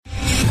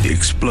The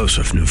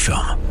explosive new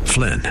film,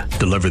 Flynn,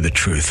 deliver the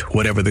truth,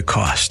 whatever the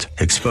cost,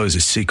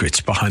 exposes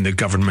secrets behind the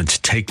government's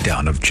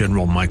takedown of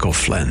General Michael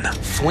Flynn.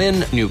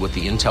 Flynn knew what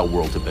the intel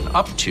world had been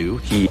up to.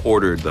 He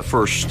ordered the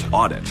first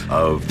audit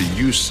of the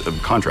use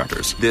of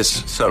contractors.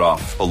 This set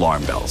off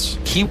alarm bells.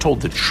 He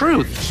told the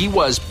truth. He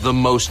was the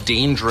most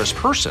dangerous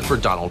person for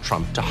Donald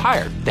Trump to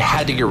hire. They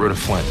had to get rid of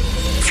Flynn.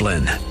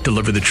 Flynn,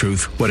 deliver the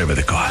truth, whatever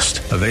the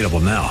cost. Available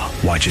now.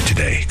 Watch it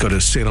today. Go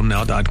to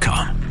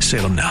salemnow.com.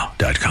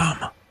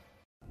 salemnow.com.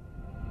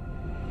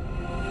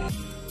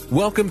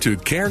 Welcome to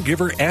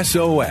Caregiver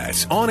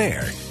SOS On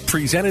Air,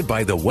 presented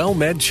by the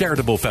WellMed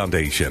Charitable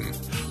Foundation,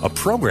 a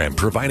program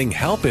providing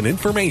help and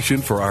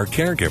information for our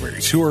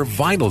caregivers who are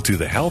vital to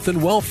the health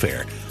and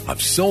welfare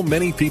of so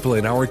many people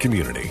in our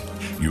community.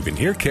 You can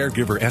hear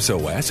Caregiver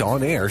SOS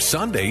On Air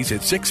Sundays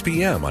at 6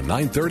 p.m. on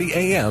 9:30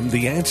 a.m.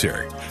 The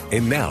Answer.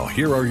 And now,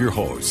 here are your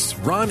hosts,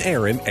 Ron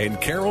Aaron and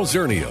Carol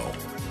Zernial.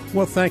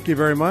 Well, thank you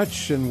very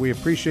much, and we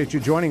appreciate you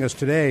joining us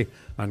today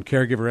on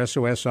Caregiver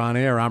SOS On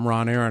Air. I'm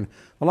Ron Aaron,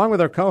 along with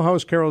our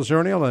co-host, Carol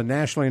Zernial, a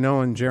nationally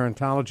known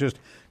gerontologist.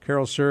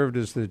 Carol served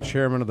as the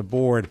chairman of the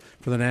board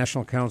for the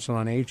National Council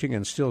on Aging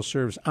and still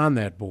serves on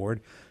that board.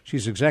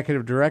 She's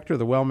executive director of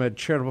the WellMed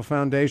Charitable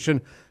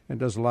Foundation and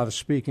does a lot of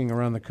speaking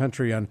around the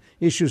country on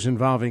issues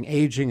involving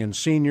aging and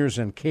seniors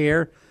and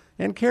care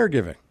and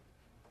caregiving.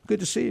 Good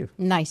to see you.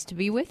 Nice to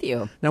be with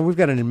you. Now, we've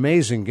got an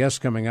amazing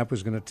guest coming up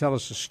who's going to tell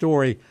us a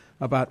story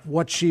about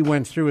what she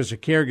went through as a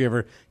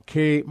caregiver,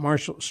 Kay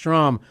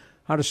Marshall-Strom,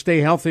 how to stay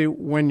healthy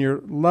when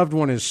your loved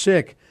one is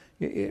sick.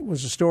 It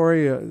was a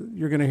story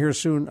you're going to hear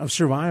soon of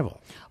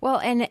survival. Well,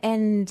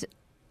 and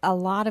a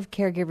lot of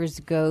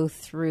caregivers go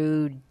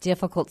through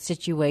difficult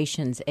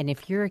situations, and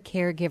if you're a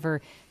caregiver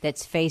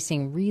that's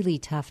facing really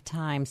tough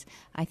times,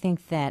 I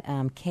think that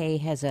Kay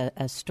has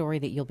a story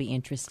that you'll be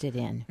interested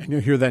in. And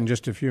you'll hear that in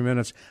just a few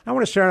minutes. I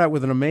want to start out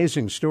with an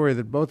amazing story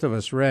that both of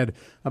us read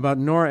about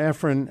Nora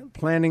Ephron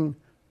planning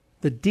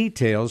the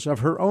details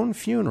of her own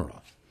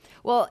funeral.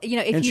 Well, you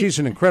know, she's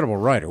an incredible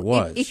writer,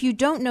 was. If you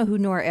don't know who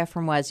Nora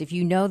Ephron was, if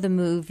you know the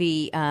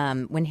movie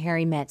When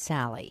Harry Met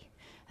Sally,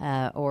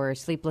 or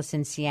Sleepless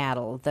in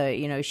Seattle,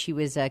 she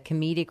was a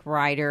comedic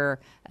writer.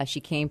 She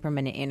came from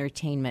an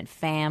entertainment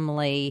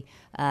family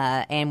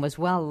and was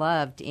well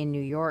loved in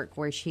New York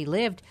where she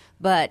lived.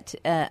 But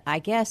I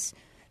guess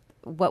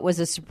what was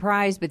a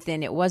surprise, but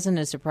then it wasn't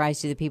a surprise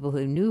to the people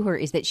who knew her,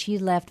 is that she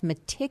left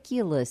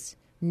meticulous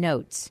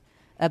notes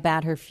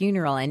about her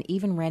funeral and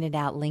even rented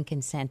out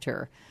Lincoln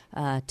Center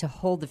to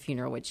hold the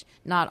funeral, which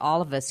not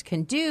all of us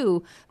can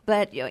do.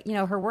 But,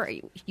 her work,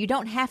 you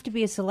don't have to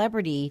be a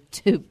celebrity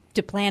to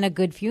plan a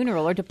good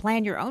funeral or to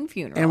plan your own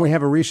funeral. And we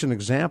have a recent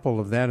example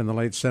of that in the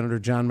late Senator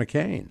John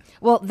McCain.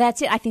 Well,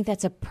 that's it. I think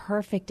that's a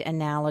perfect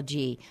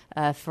analogy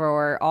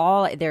for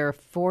all. There are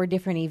 4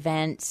 different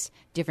events,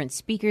 different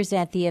speakers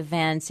at the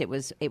events. It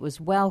was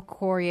well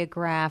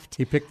choreographed.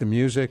 He picked the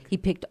music. He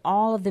picked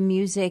all of the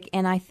music.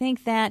 And I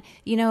think that,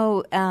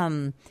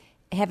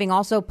 having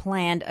also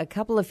planned a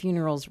couple of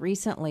funerals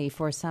recently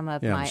for some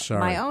of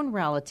my own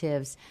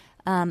relatives,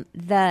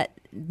 that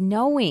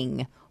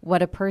knowing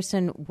what a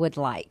person would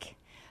like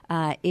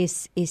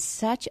is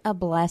such a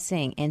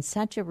blessing and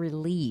such a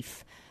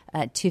relief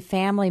to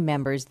family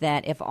members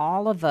that if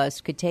all of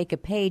us could take a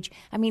page,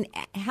 I mean,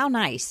 how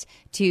nice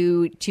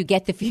to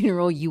get the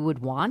funeral you would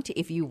want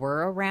if you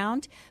were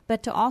around,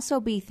 but to also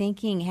be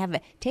thinking,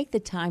 take the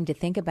time to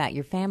think about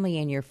your family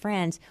and your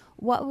friends,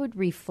 what would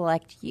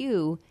reflect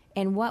you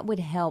and what would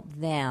help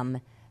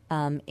them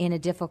in a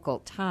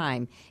difficult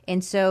time.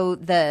 And so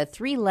the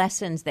 3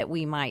 lessons that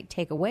we might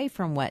take away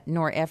from what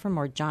Nora Ephron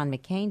or John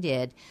McCain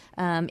did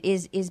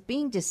is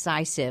being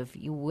decisive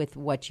with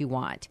what you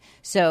want.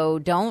 So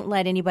don't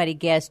let anybody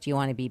guess, do you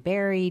want to be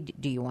buried?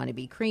 Do you want to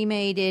be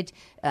cremated?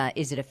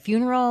 Is it a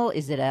funeral?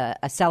 Is it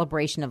a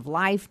celebration of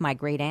life? My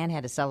great aunt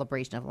had a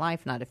celebration of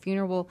life, not a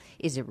funeral.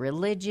 Is it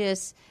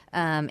religious?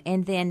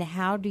 And then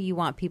how do you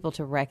want people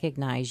to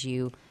recognize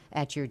you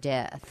at your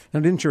death?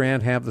 Now, didn't your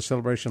aunt have the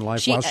celebration of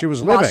life while she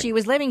was living? While she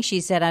was living, she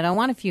said, I don't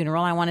want a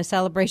funeral. I want a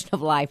celebration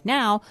of life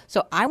now.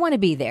 So I want to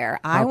be there.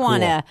 I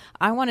want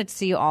to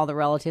see all the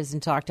relatives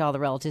and talk to all the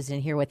relatives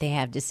and hear what they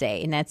have to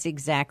say. And that's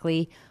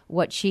exactly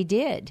what she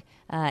did.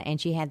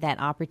 And she had that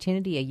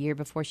opportunity a year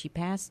before she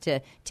passed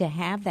to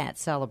have that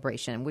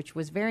celebration, which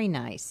was very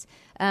nice.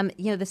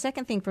 The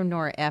second thing from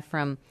Nora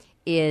Ephron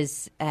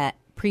is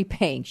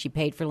prepaying. She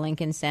paid for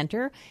Lincoln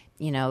Center.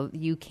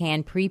 You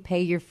can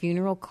prepay your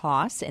funeral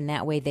costs, and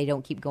that way they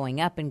don't keep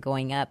going up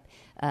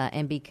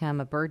and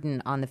become a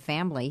burden on the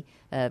family.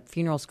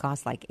 Funerals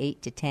cost like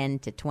 $8,000 to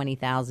 $10,000 to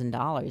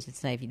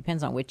 $20,000. It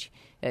depends on which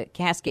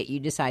casket you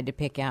decide to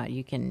pick out.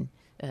 You can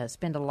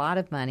spend a lot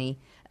of money.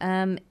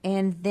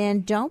 And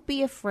then don't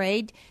be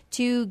afraid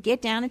to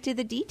get down into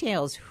the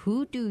details.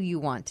 Who do you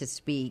want to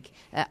speak?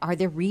 Are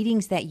there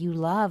readings that you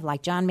love?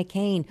 Like John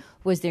McCain,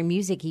 was there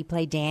music? He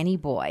played Danny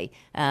Boy.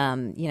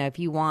 If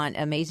you want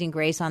Amazing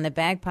Grace on the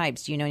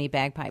bagpipes, do you know any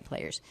bagpipe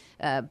players?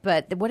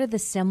 But what are the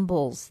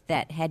symbols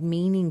that had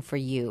meaning for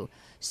you?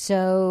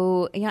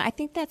 So, I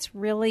think that's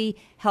really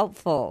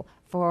helpful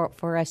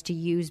for us to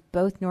use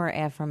both Nora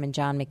Ephron and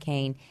John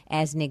McCain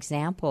as an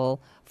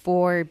example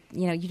for,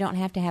 you don't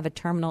have to have a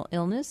terminal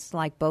illness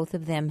like both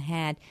of them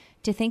had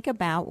to think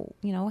about,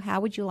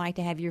 how would you like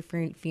to have your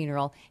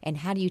funeral, and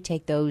how do you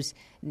take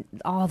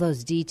all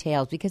those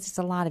details, because it's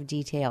a lot of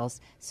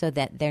details, so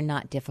that they're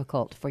not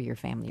difficult for your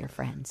family or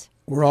friends.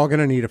 We're all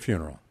going to need a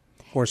funeral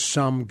or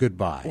some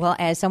goodbye. Well,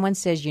 as someone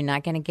says, you're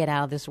not going to get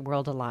out of this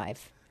world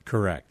alive.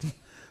 Correct.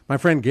 My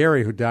friend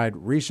Gary, who died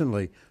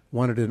recently,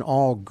 wanted an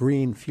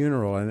all-green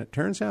funeral, and it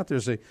turns out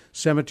there's a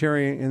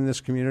cemetery in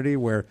this community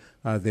where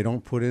they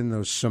don't put in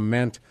those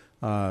cement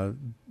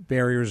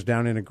barriers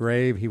down in a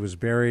grave. He was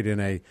buried in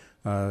a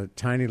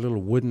tiny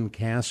little wooden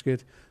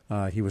casket.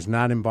 He was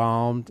not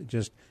embalmed,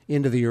 just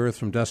into the earth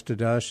from dust to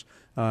dust.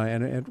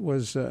 And it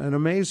was an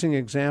amazing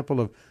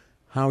example of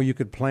how you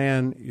could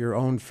plan your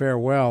own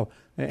farewell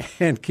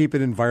and keep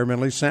it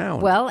environmentally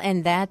sound. Well,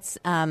 and that's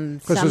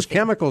because those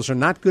chemicals are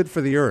not good for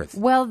the earth.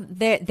 Well,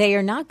 they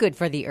are not good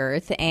for the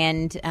earth,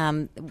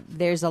 and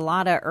there's a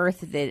lot of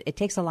earth that it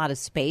takes a lot of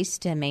space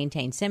to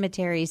maintain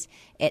cemeteries,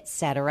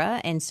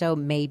 etc. And so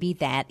maybe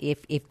that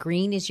if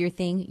green is your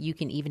thing, you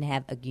can even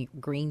have a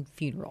green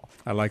funeral.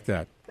 I like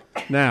that.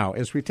 Now,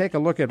 as we take a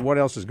look at what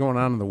else is going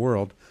on in the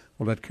world,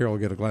 we'll let Carol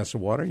get a glass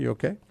of water. You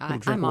okay?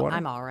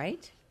 I'm all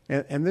right.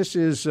 And this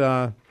is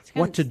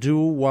what to do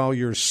while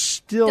you're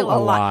still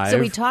alive. So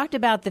we talked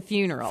about the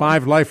funeral.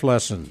 5 life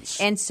lessons.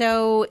 And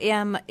so,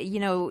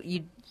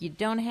 you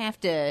don't have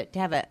to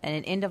have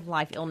an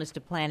end-of-life illness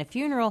to plan a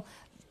funeral,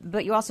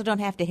 but you also don't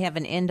have to have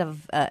an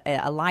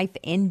a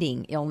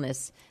life-ending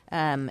illness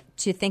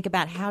to think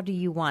about how do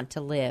you want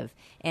to live.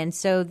 And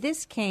so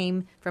this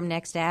came from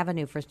Next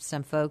Avenue for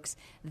some folks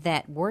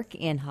that work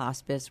in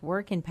hospice,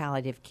 work in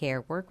palliative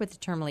care, work with the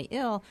terminally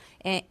ill,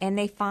 and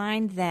they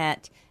find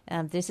that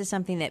this is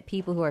something that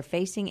people who are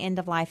facing end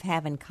of life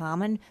have in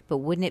common, but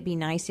wouldn't it be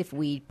nice if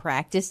we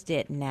practiced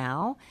it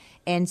now?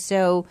 And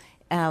so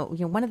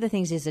one of the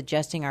things is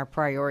adjusting our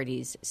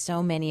priorities.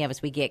 So many of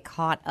us, we get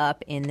caught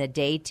up in the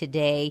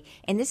day-to-day,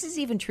 and this is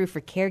even true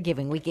for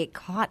caregiving. We get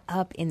caught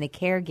up in the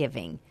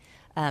caregiving,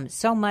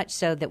 so much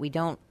so that we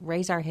don't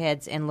raise our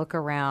heads and look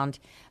around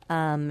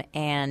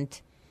and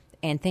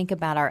think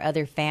about our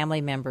other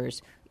family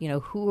members.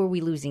 Who are we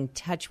losing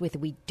touch with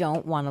we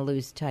don't want to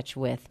lose touch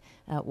with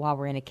while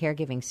we're in a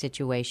caregiving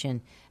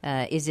situation?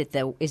 Is it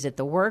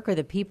the work or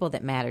the people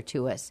that matter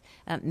to us?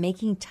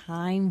 Making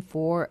time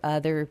for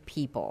other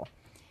people.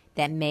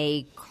 That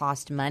may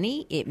cost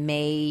money. It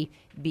may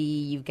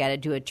be you've got to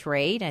do a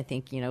trade. I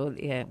think,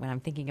 when I'm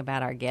thinking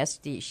about our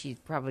guest, she's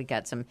probably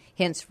got some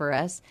hints for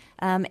us.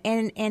 And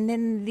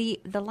then the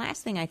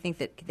last thing I think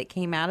that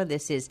came out of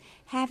this is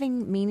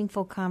having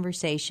meaningful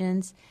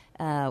conversations.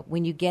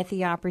 When you get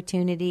the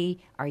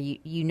opportunity,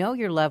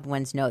 your loved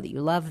ones know that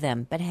you love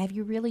them, but have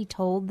you really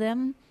told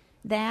them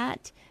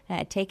that?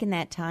 Taken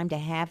that time to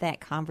have that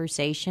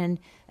conversation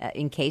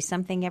in case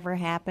something ever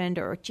happened,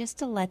 or just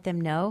to let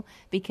them know?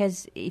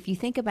 Because if you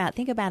think about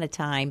a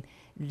time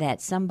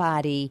that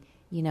somebody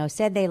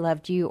said they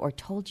loved you or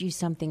told you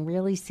something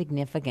really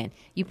significant,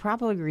 you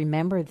probably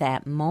remember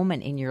that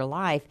moment in your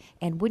life,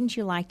 and wouldn't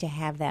you like to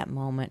have that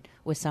moment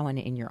with someone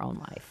in your own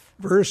life?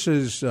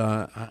 Versus,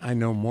 I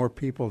know more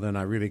people than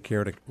I really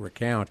care to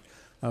recount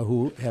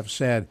who have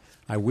said,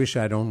 I wish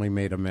I'd only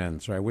made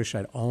amends, or I wish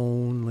I'd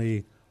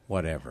only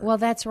whatever. Well,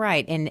 that's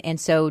right. And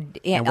so...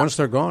 And once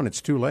they're gone,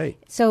 it's too late.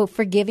 So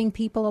forgiving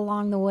people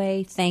along the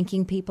way,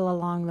 thanking people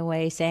along the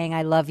way, saying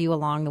I love you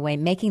along the way,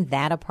 making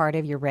that a part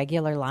of your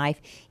regular life,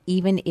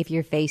 even if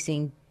you're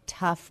facing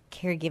tough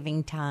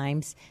caregiving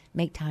times,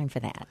 make time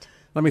for that.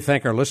 Let me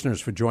thank our listeners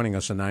for joining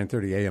us at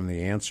 9:30 a.m.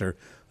 The Answer.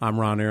 I'm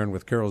Ron Aaron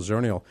with Carol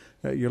Zernial.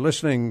 You're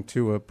listening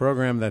to a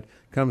program that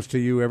comes to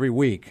you every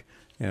week,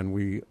 and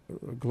we're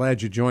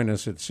glad you join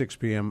us at 6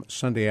 p.m.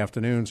 Sunday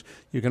afternoons.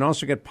 You can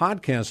also get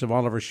podcasts of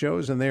all of our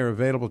shows, and they are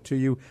available to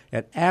you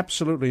at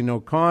absolutely no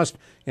cost.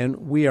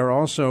 And we are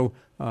also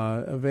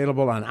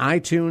available on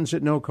iTunes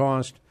at no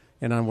cost,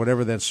 and on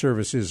whatever that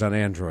service is on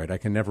Android. I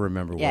can never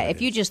remember what it is. Yeah,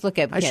 if you just look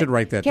at I should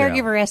write that down.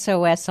 Caregiver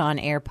SOS on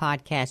Air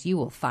podcast, you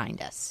will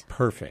find us.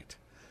 Perfect.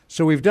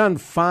 So we've done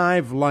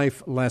 5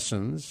 life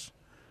lessons.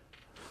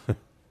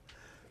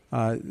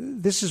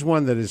 This is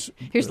one that is...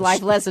 Here's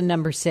life lesson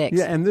number 6.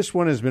 Yeah, and this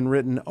one has been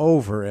written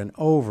over and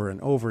over and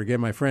over again.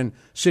 My friend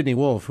Sidney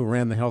Wolf, who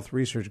ran the Health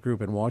Research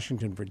Group in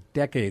Washington for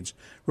decades,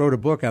 wrote a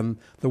book on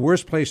the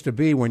worst place to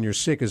be when you're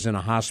sick is in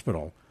a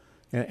hospital.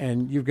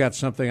 And you've got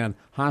something on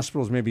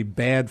hospitals may be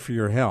bad for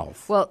your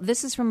health. Well,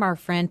 this is from our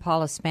friend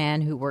Paula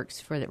Spann, who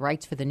writes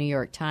for the New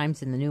York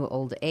Times in the New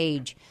Old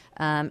Age.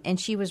 And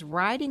she was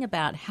writing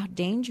about how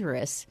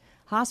dangerous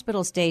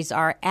hospital stays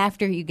are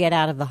after you get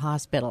out of the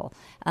hospital.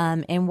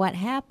 And what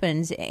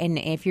happens, and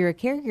if you're a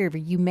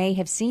caregiver, you may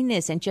have seen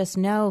this, and just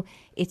know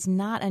it's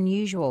not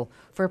unusual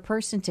for a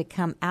person to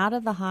come out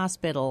of the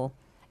hospital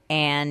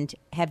and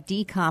have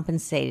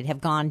decompensated, have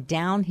gone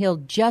downhill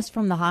just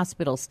from the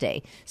hospital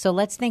stay. So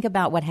let's think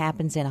about what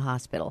happens in a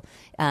hospital.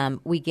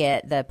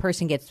 The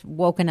person gets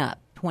woken up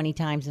 20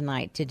 times a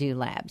night to do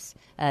labs.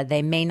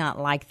 They may not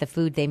like the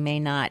food. They may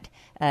not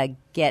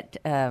get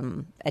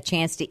a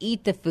chance to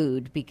eat the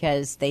food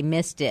because they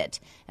missed it,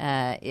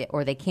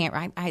 or they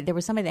can't. There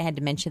was somebody that had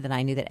dementia that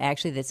I knew that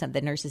actually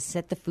the nurses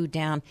set the food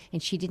down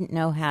and she didn't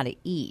know how to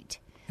eat.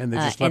 And they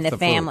just left the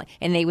family, food.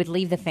 And they would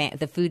leave the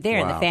food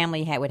there, Wow. and the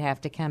family would have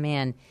to come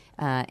in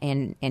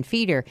and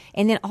feed her.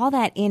 And then all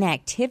that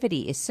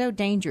inactivity is so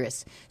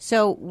dangerous.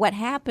 So what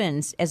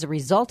happens as a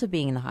result of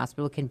being in the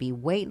hospital can be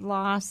weight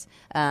loss,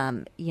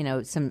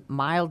 some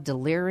mild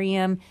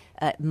delirium,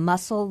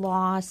 muscle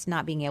loss,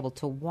 not being able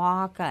to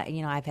walk.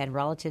 I've had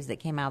relatives that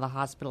came out of the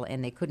hospital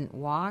and they couldn't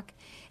walk.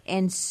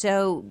 And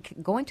so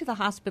going to the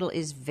hospital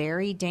is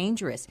very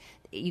dangerous.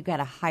 You've got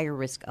a higher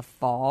risk of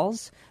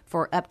falls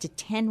for up to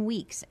 10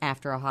 weeks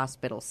after a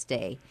hospital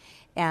stay.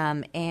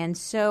 And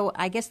so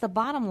I guess the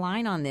bottom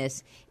line on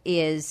this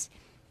is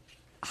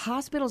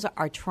hospitals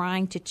are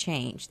trying to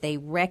change. They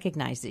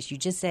recognize this. You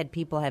just said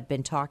people have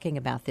been talking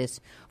about this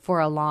for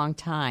a long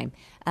time.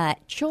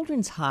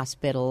 Children's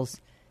hospitals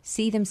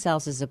see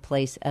themselves as a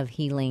place of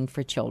healing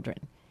for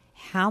children.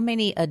 How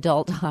many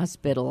adult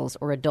hospitals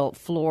or adult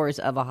floors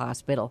of a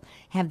hospital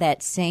have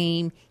that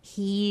same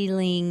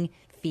healing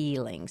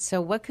feeling?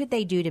 So what could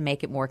they do to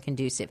make it more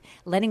conducive?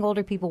 Letting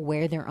older people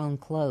wear their own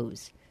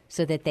clothes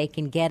so that they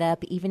can get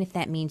up, even if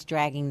that means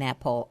dragging that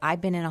pole.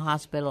 I've been in a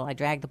hospital. I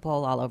dragged the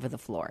pole all over the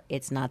floor.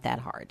 It's not that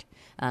hard.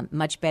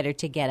 Much better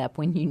to get up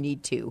when you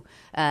need to.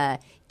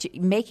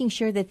 Making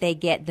sure that they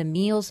get the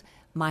meals.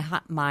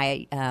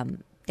 My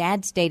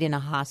dad stayed in a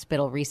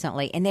hospital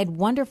recently, and they had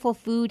wonderful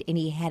food, and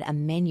he had a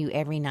menu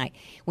every night.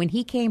 When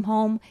he came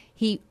home,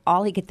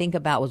 all he could think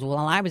about was, well,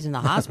 I was in the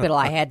hospital,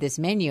 I had this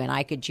menu, and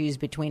I could choose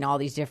between all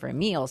these different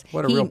meals.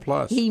 What a real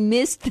plus. He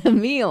missed the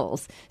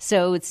meals.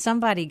 So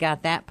somebody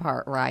got that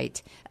part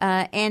right.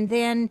 And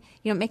then,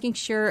 making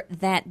sure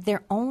that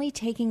they're only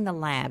taking the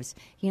labs.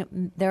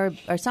 There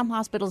are some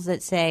hospitals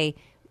that say,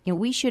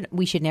 we should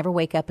never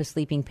wake up a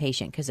sleeping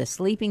patient, because a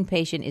sleeping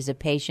patient is a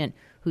patient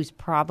who's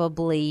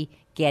probably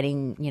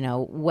getting,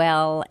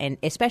 well, and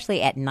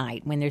especially at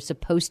night when they're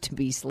supposed to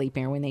be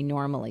sleeping or when they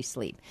normally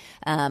sleep.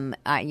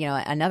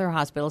 Another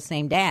hospital,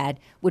 same dad,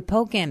 would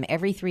poke him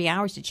every 3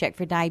 hours to check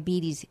for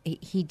diabetes.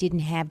 He didn't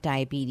have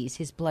diabetes.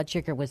 His blood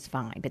sugar was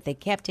fine, but they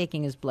kept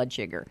taking his blood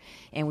sugar,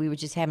 and we were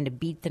just having to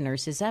beat the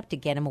nurses up to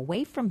get him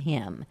away from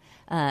him.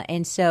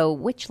 And so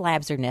which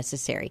labs are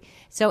necessary?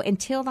 So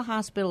until the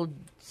hospital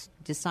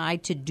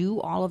decide to do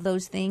all of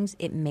those things,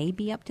 it may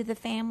be up to the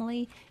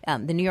family.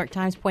 The New York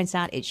Times points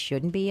out it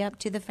shouldn't be up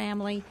to the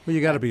family. Well,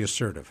 you got to be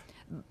assertive.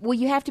 Well,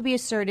 you have to be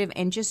assertive,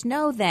 and just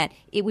know that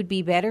it would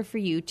be better for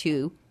you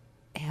to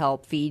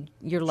help feed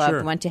your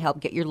loved one, to help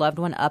get your loved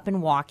one up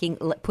and walking,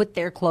 put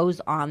their clothes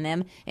on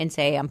them, and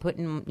say, I'm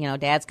putting,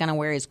 Dad's going to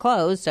wear his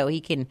clothes so he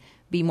can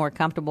be more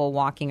comfortable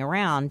walking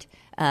around,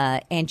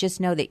 and just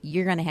know that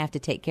you're going to have to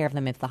take care of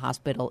them if the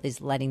hospital is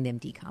letting them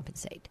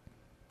decompensate.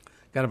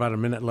 Got about a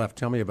minute left.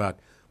 Tell me about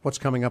what's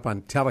coming up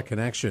on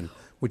Teleconnection,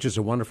 which is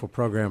a wonderful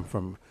program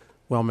from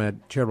WellMed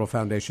Charitable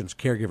Foundation's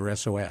Caregiver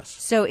SOS.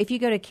 So if you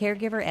go to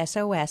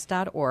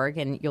caregiversos.org,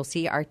 and you'll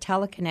see our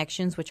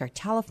teleconnections, which are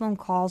telephone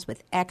calls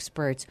with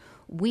experts.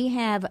 We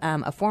have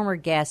a former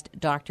guest,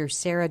 Dr.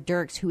 Sarah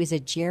Dirks, who is a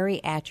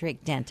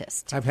geriatric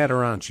dentist. I've had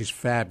her on. She's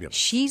fabulous.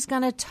 She's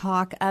going to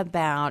talk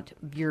about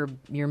your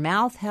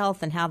mouth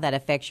health and how that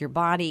affects your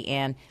body,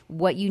 and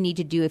what you need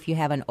to do if you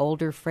have an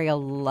older,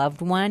 frail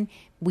loved one.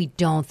 We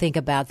don't think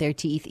about their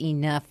teeth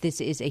enough. This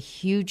is a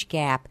huge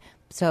gap.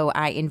 So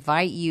I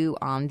invite you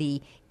on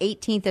the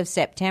 18th of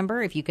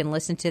September, if you can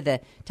listen to the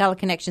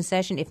teleconnection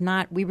session. If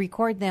not, we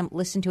record them.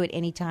 Listen to it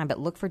anytime. But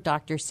look for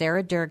Dr.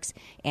 Sarah Dirks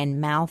and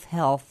mouth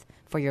health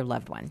for your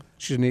loved one.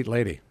 She's a neat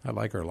lady. I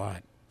like her a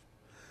lot.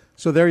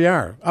 So there you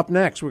are. Up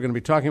next, we're going to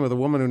be talking with a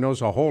woman who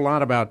knows a whole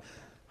lot about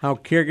how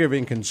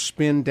caregiving can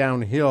spin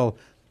downhill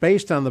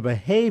based on the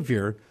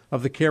behavior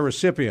of the care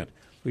recipient.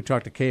 We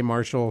talked to Kay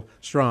Marshall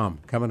Strom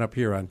coming up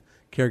here on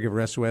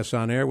Caregiver SOS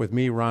On Air with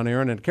me, Ron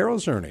Aaron, and Carol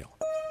Zernial.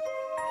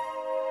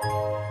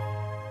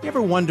 You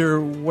ever wonder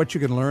what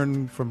you can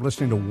learn from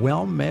listening to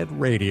WellMed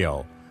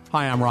Radio?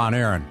 Hi, I'm Ron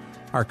Aaron.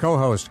 Our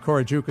co-host,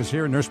 Cora Juke, is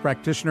here, nurse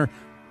practitioner.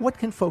 What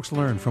can folks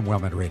learn from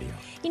WellMed Radio?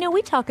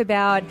 We talk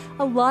about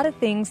a lot of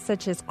things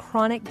such as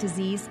chronic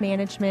disease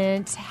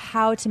management,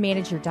 how to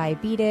manage your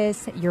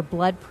diabetes, your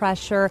blood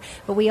pressure,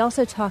 but we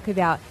also talk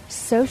about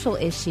social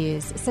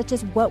issues such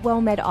as what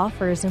WellMed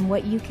offers and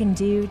what you can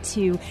do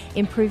to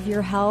improve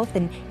your health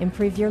and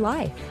improve your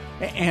life.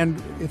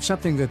 And it's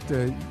something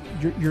that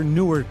you're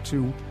newer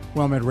to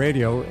WellMed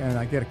Radio, and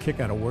I get a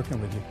kick out of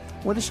working with you.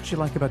 What is it you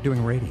like about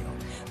doing radio?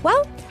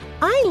 Well,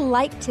 I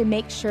like to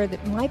make sure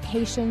that my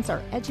patients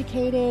are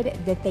educated,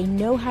 that they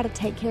know how to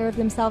take care of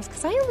themselves,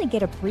 because I only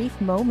get a brief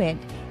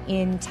moment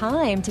in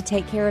time to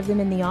take care of them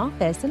in the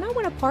office, and I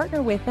want to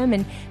partner with them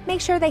and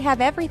make sure they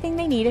have everything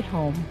they need at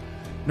home.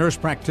 Nurse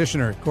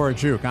practitioner Cora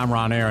Juke, I'm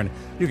Ron Aaron.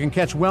 You can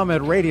catch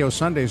WellMed Radio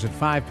Sundays at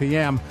 5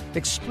 p.m.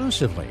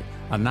 exclusively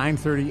on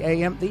 9:30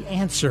 a.m. The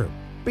Answer.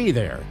 Be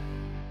there.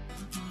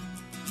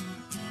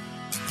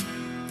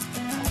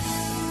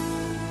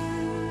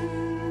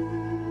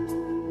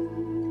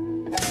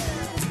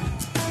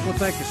 Well,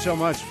 thank you so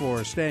much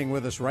for staying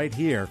with us right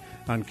here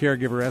on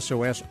Caregiver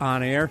SOS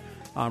On Air.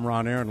 I'm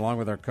Ron Aaron, along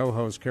with our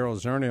co-host Carol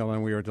Zernial,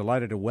 and we are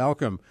delighted to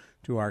welcome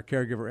to our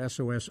Caregiver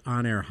SOS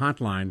On Air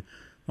hotline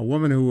a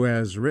woman who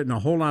has written a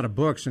whole lot of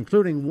books,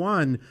 including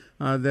one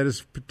that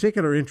is of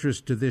particular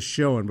interest to this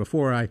show. And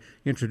before I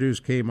introduce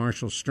Kay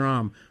Marshall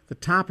Strom, the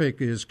topic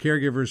is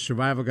Caregiver's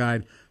Survival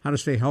Guide, How to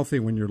Stay Healthy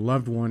When Your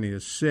Loved One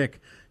is Sick.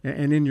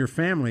 And in your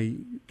family,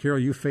 Carol,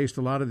 you faced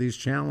a lot of these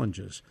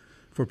challenges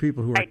for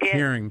people who are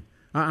caring.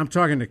 I'm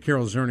talking to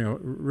Carol Zernial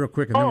real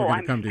quick, and then we're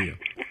going to come to you.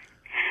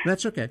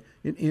 That's okay.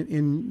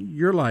 In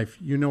your life,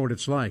 you know what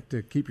it's like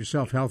to keep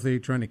yourself healthy,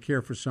 trying to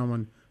care for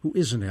someone who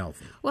isn't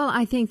healthy. Well,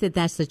 I think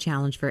that's the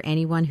challenge for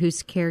anyone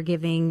who's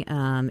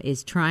caregiving,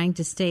 is trying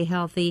to stay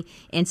healthy.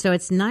 And so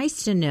it's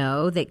nice to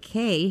know that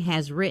Kay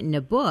has written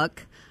a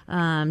book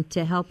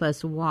to help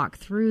us walk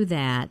through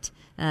that.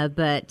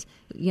 But,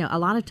 you know, a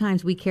lot of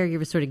times we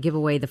caregivers sort of give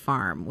away the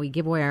farm. We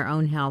give away our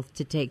own health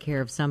to take care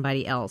of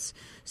somebody else.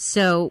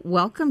 So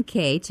welcome,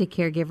 Kay, to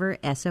Caregiver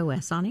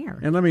SOS On Air.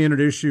 And let me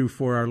introduce you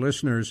for our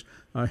listeners.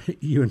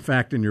 You, in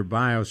fact, in your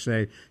bio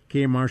say,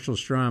 Kay Marshall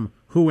Strom,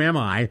 who am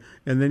I?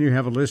 And then you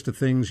have a list of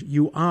things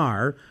you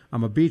are.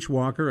 I'm a beach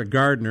walker, a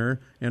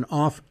gardener, an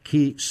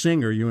off-key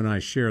singer. You and I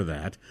share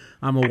that.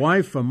 I'm a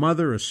wife, a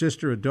mother, a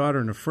sister, a daughter,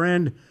 and a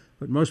friend.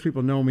 But most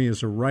people know me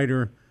as a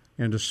writer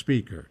and a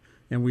speaker.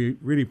 And we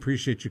really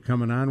appreciate you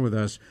coming on with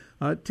us.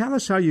 Tell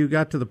us how you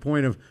got to the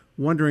point of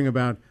wondering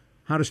about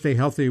how to stay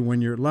healthy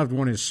when your loved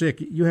one is sick.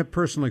 You have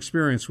personal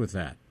experience with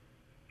that.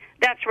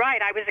 That's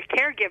right. I was a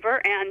caregiver,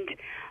 and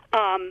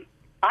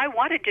I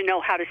wanted to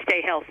know how to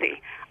stay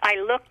healthy. I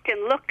looked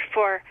and looked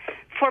for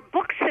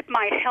books that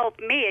might help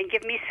me and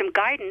give me some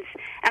guidance,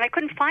 and I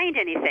couldn't find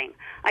anything.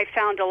 I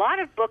found a lot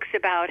of books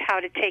about how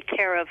to take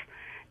care of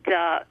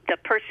the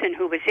person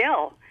who was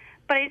ill,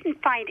 but I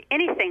didn't find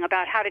anything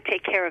about how to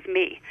take care of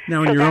me.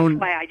 Now, so that's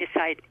why I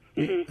decided.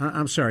 Mm-hmm.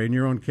 I'm sorry, in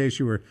your own case,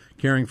 you were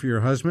caring for your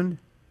husband?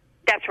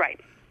 That's right.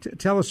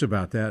 Tell us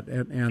about that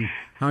and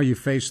how you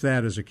faced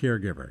that as a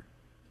caregiver.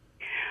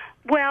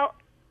 Well,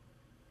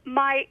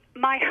 my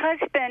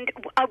husband,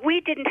 we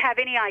didn't have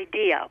any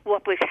idea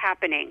what was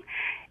happening.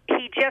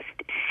 He just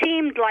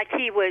seemed like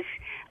he was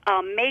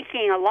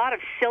making a lot of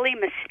silly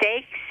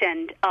mistakes,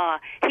 and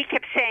he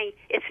kept saying,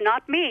 "It's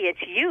not me,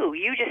 it's you.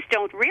 You just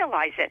don't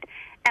realize it."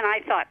 And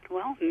I thought,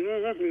 well,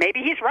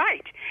 maybe he's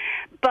right.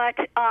 But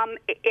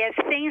as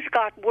things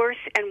got worse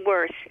and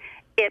worse,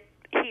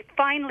 he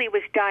finally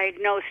was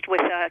diagnosed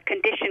with a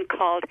condition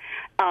called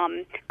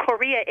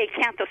chorea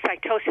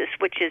acanthocytosis,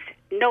 which is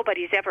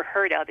nobody's ever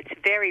heard of. It's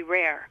very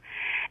rare.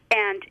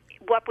 And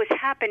what was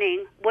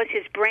happening was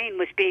his brain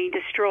was being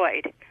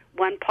destroyed,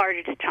 one part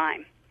at a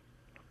time.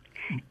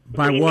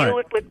 By we what? Knew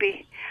it would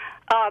be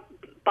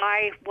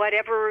by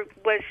whatever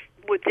was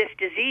what this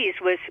disease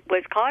was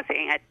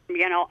causing it.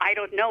 You know, I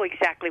don't know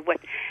exactly what.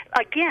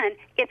 Again,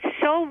 it's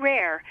so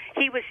rare.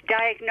 He was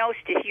diagnosed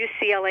at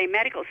UCLA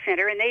Medical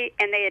Center, and they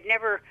had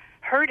never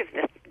heard of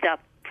the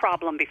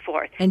problem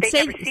before. And they'd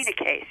never seen a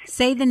case.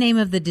 Say the name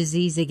of the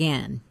disease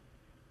again.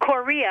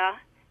 Chorea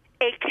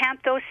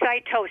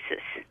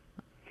acanthocytosis.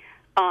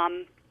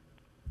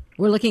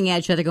 We're looking at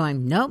each other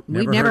going, nope,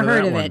 we've never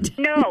heard of it.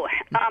 No.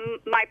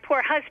 My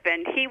poor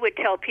husband, he would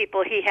tell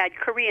people he had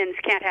Koreans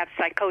can't have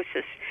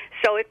psychosis.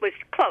 So it was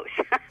close.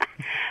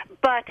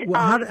 But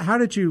well, how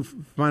did you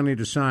finally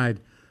decide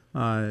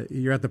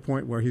you're at the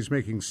point where he's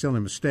making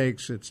silly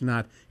mistakes? It's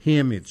not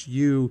him, it's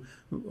you.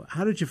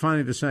 How did you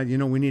finally decide,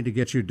 we need to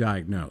get you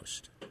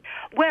diagnosed?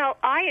 Well,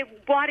 I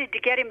wanted to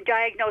get him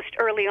diagnosed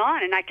early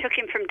on, and I took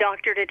him from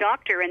doctor to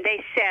doctor, and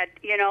they said,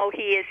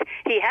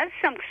 he has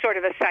some sort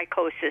of a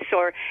psychosis,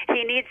 or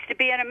he needs to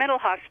be in a mental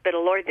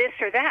hospital, or this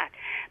or that.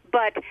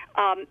 But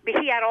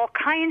he had all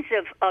kinds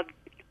of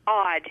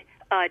odd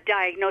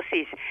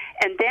diagnoses.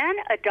 And then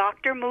a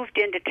doctor moved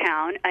into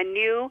town, a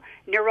new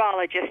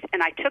neurologist,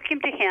 and I took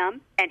him to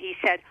him, and he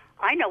said,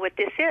 I know what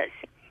this is,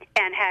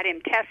 and had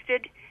him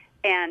tested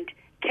and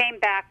came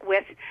back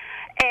with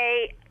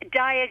a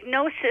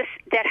diagnosis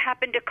that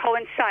happened to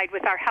coincide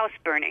with our house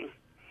burning.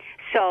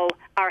 So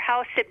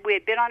we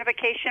had been on a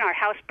vacation, our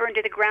house burned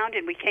to the ground,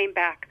 and we came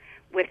back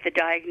with the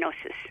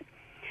diagnosis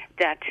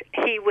that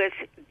he was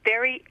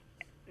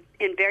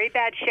in very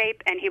bad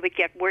shape, and he would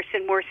get worse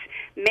and worse,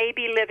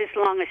 maybe live as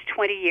long as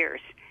 20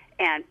 years,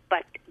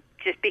 but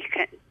just be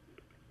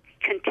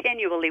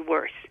continually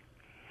worse.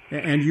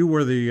 And you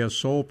were the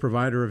sole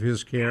provider of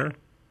his care?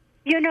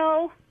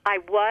 I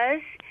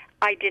was.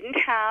 I didn't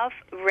have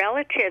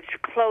relatives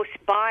close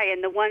by,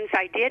 and the ones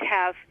I did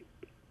have,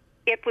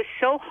 it was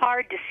so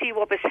hard to see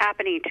what was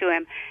happening to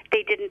him.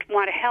 They didn't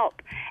want to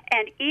help.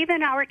 And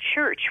even our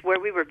church, where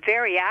we were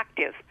very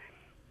active,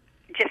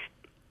 just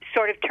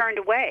sort of turned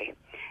away.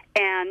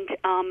 And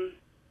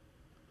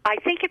I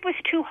think it was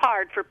too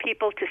hard for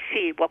people to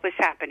see what was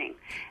happening,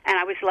 and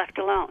I was left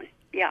alone.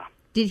 Yeah.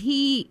 Did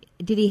he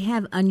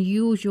have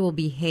unusual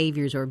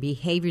behaviors or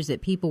behaviors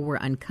that people were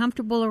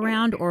uncomfortable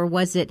around, or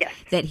was it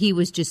that he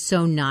was just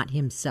so not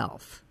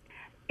himself?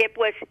 It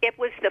was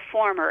the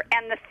former.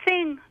 And the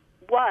thing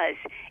was,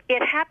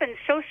 it happened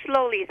so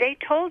slowly. They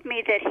told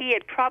me that he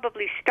had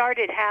probably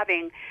started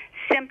having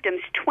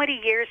symptoms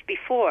 20 years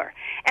before.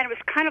 And it was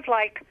kind of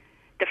like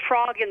the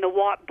frog in the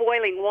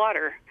boiling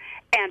water.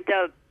 And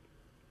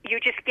you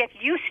just get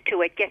used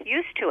to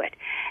it.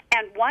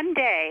 And one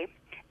day,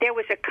 there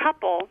was a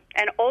couple,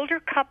 an older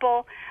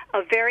couple,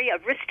 a very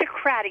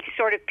aristocratic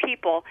sort of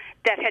people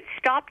that had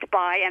stopped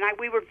by, and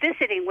we were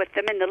visiting with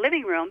them in the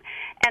living room,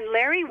 and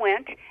Larry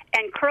went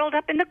and curled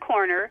up in the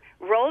corner,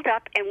 rolled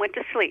up, and went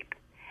to sleep.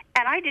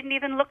 And I didn't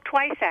even look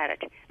twice at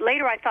it.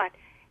 Later I thought,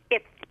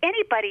 if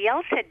anybody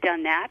else had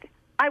done that,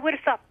 I would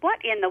have thought, what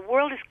in the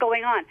world is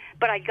going on?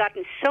 But I'd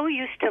gotten so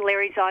used to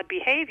Larry's odd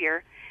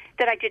behavior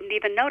that I didn't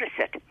even notice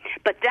it.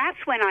 But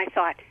that's when I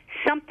thought,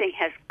 something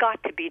has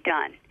got to be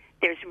done.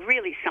 There's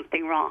really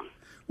something wrong.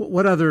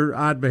 What other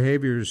odd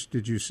behaviors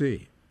did you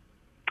see?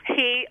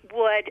 He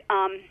would,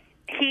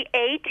 he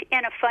ate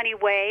in a funny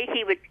way.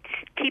 He would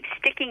keep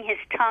sticking his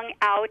tongue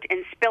out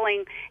and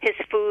spilling his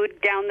food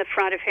down the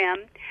front of him.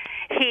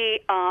 He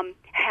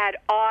had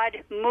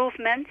odd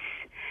movements.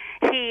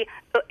 He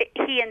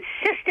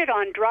insisted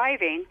on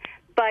driving,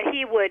 but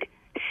he would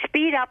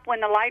speed up when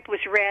the light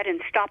was red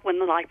and stop when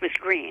the light was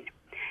green.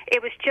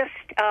 It was just,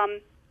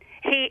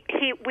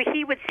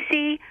 he would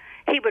see...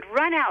 He would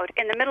run out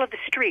in the middle of the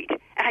street,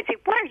 and I'd say,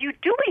 "What are you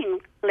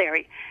doing,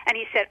 Larry?" And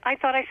he said, "I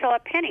thought I saw a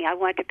penny. I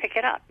wanted to pick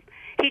it up."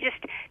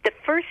 The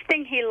first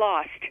thing he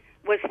lost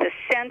was the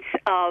sense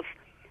of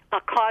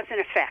a cause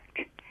and effect.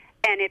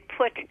 And it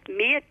put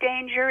me at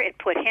danger, it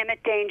put him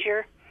at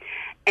danger,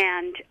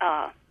 and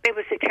it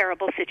was a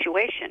terrible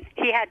situation.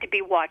 He had to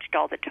be watched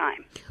all the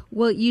time.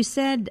 Well, you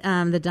said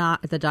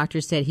the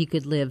doctor said he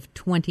could live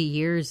 20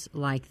 years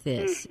like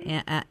this.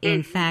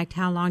 In fact,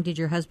 how long did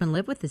your husband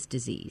live with this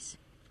disease?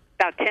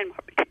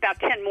 About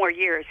 10 more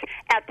years.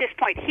 At this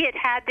point, he had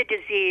had the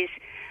disease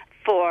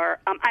for,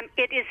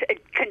 it is a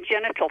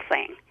congenital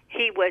thing.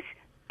 He was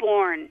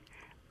born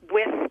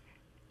with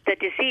the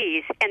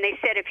disease, and they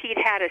said if he'd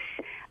had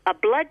a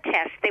blood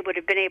test, they would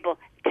have been able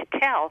to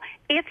tell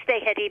if they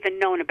had even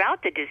known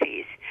about the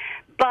disease.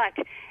 But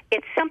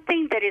it's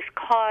something that is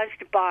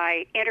caused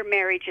by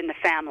intermarriage in the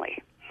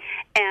family.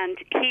 And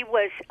he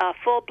was a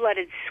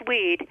full-blooded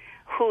Swede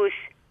whose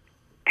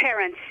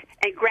parents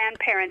and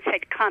grandparents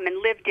had come and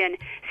lived in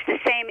the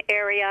same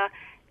area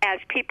as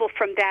people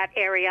from that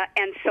area,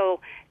 and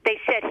so they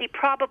said he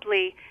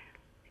probably,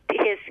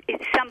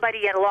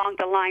 somebody along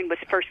the line was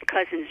first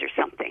cousins or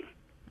something.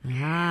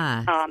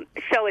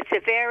 So it's a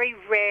very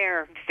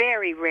rare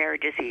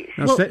disease.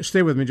 Now,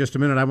 stay with me just a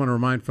minute. I want to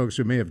remind folks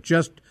who may have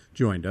just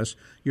joined us,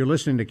 you're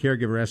listening to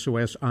Caregiver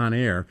SOS on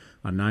air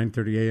on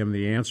 9:30 a.m.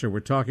 The Answer. We're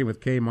talking with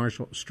Kay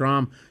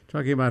Marshall-Strom,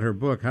 talking about her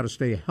book, How to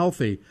Stay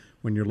Healthy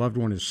When Your Loved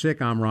One is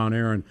Sick. I'm Ron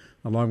Aaron,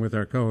 along with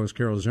our co-host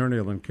Carol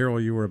Zernial. And Carol,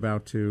 you were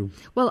about to...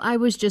 Well, I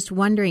was just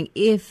wondering,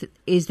 is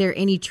there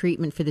any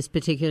treatment for this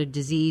particular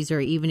disease, or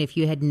even if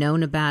you had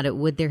known about it,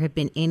 would there have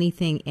been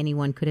anything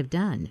anyone could have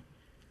done?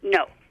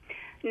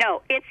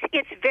 No,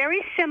 it's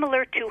very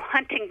similar to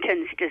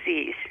Huntington's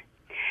disease,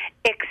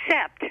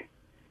 except,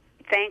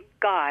 thank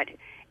God,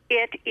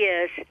 it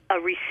is a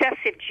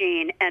recessive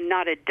gene and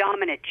not a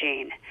dominant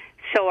gene.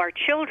 So our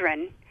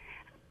children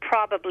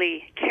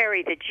probably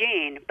carry the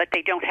gene, but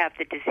they don't have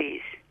the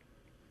disease.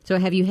 So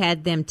have you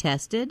had them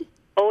tested?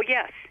 Oh,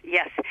 yes.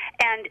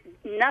 And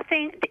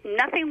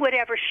nothing would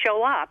ever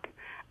show up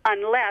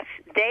unless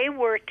they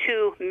were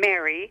to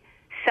marry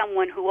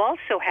someone who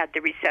also had the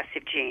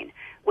recessive gene,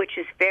 which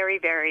is very,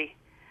 very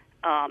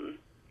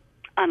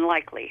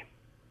unlikely.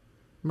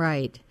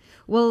 Right.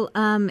 Well,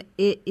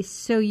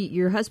 so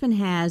your husband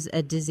has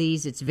a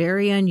disease. It's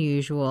very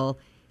unusual.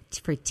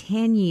 For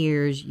 10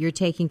 years, you're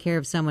taking care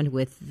of someone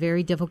with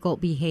very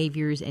difficult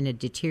behaviors and a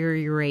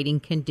deteriorating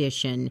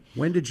condition.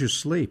 When did you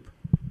sleep?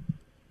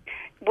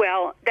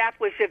 Well, that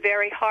was a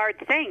very hard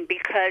thing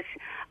because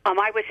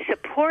I was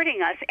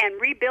supporting us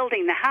and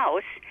rebuilding the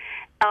house,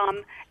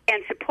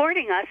 and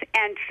supporting us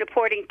and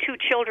supporting 2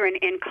 children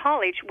in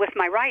college with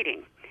my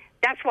writing.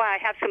 That's why I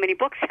have so many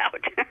books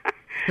out.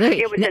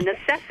 It was a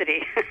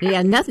necessity.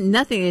 Yeah,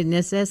 nothing a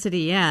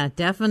necessity. Yeah,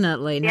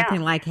 definitely.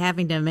 Nothing like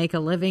having to make a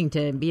living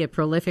to be a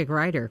prolific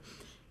writer.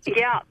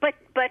 Yeah, but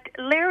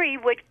Larry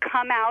would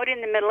come out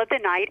in the middle of the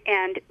night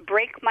and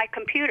break my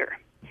computer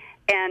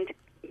and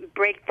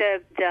break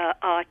the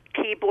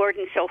keyboard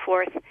and so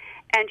forth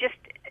and just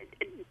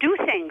do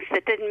things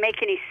that didn't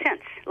make any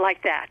sense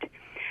like that.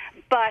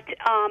 But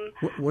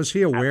was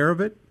he aware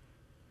of it?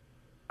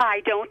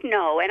 I don't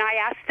know, and I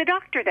asked the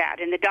doctor that,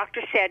 and the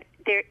doctor said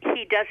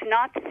he does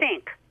not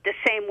think the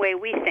same way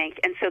we think,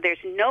 and so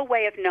there's no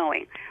way of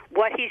knowing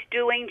what he's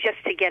doing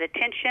just to get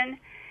attention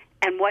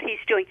and what he's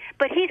doing.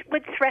 But he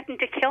would threaten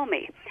to kill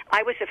me.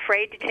 I was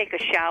afraid to take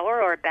a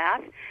shower or a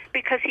bath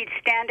because he'd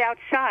stand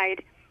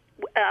outside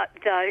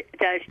the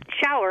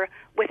shower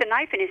with a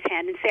knife in his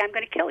hand and say, "I'm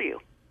going to kill you."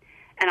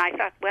 And I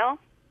thought, well,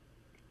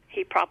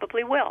 he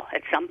probably will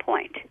at some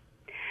point.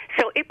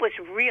 So it was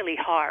really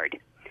hard.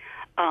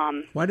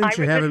 Why didn't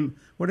you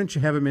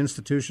have him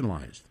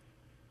institutionalized?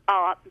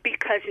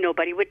 Because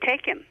nobody would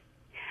take him.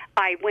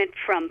 I went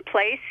from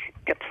place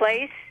to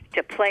place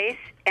to place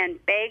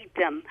and begged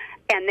them,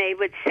 and they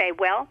would say,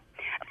 well,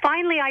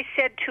 finally I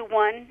said to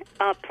one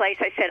place,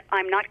 I said,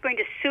 I'm not going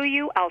to sue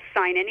you. I'll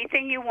sign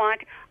anything you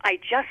want. I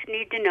just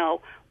need to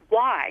know,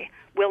 why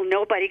will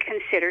nobody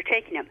consider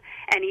taking him?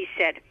 And he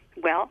said,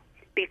 well,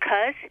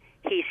 because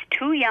he's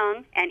too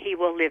young and he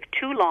will live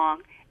too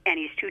long and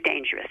he's too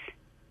dangerous.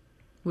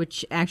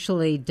 Which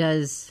actually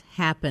does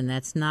happen.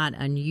 That's not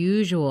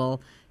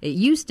unusual. It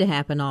used to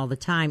happen all the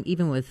time,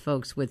 even with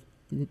folks with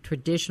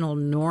traditional,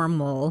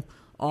 normal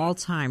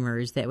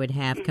Alzheimer's that would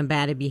have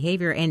combative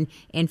behavior. And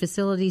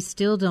facilities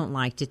still don't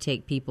like to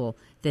take people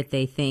that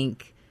they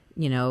think,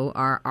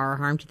 are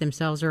harm to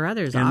themselves or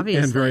others,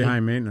 obviously. And very high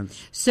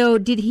maintenance. So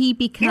did he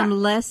become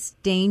less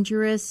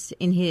dangerous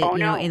in his,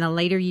 in the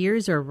later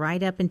years, or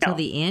right up until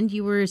the end?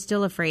 You were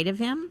still afraid of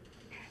him?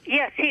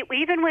 Yes,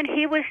 even when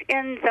he was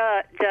in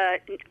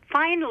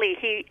finally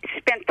he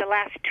spent the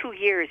last 2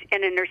 years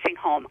in a nursing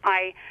home.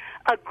 I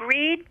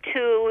agreed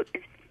to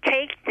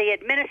take the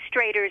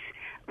administrator's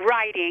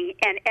writing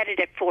and edit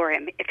it for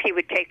him if he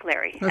would take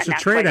Larry. That's a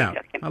trade-out.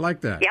 I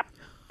like that. Yep.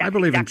 I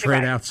believe in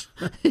trade-outs.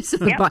 So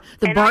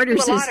the barter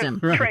system.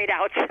 Right.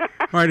 Trade-outs.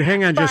 All right,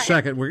 hang on just a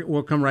second.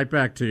 We'll come right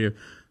back to you.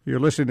 You're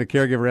listening to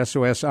Caregiver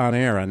SOS on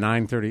air at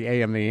 9:30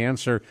 a.m. The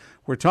Answer.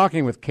 We're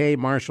talking with Kay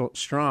Marshall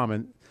Strom,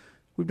 and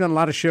we've done a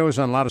lot of shows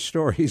on a lot of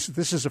stories.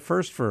 This is a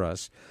first for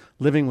us,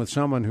 living with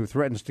someone who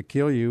threatens to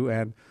kill you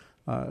and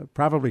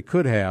probably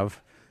could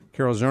have.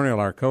 Carol Zernial,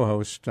 our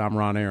co-host. I'm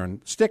Ron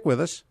Aaron. Stick with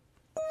us.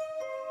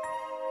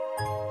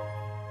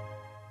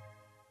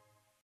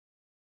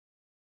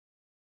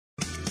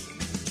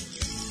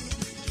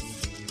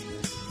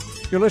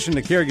 You're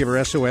listening to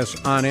Caregiver SOS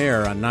on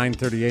air on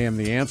 9:30 a.m.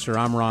 The Answer.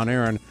 I'm Ron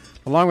Aaron,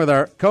 along with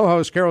our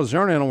co-host Carol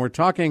Zernial, and we're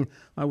talking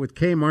with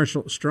Kay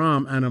Marshall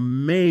Strom, an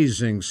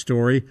amazing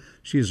story.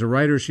 She is a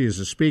writer, she is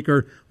a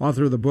speaker,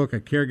 author of the book A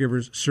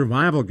Caregiver's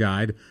Survival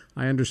Guide.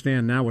 I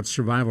understand now what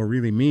survival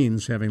really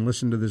means, having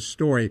listened to this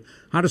story.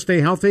 How to stay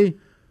healthy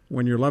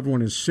when your loved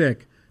one is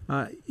sick.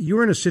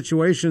 You're in a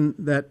situation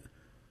that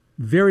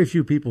very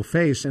few people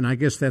face, and I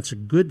guess that's a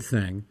good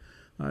thing.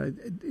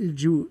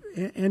 Did you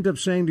end up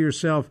saying to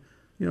yourself,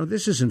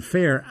 this isn't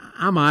fair,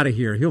 I'm out of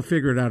here, he'll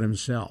figure it out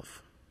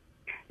himself?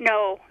 No.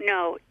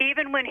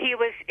 Even when he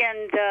was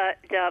in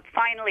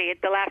finally,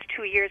 the last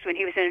 2 years when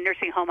he was in a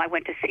nursing home, I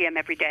went to see him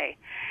every day.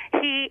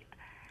 He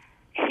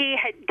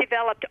had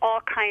developed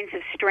all kinds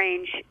of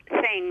strange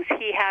things.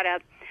 He had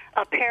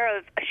a pair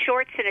of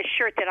shorts and a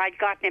shirt that I'd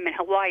gotten him in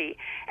Hawaii,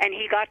 and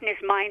he got in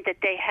his mind that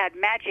they had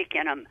magic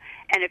in them.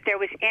 And if there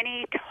was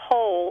any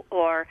hole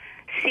or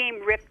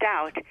seam ripped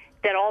out,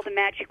 that all the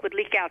magic would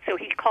leak out. So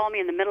he'd call me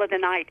in the middle of the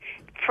night,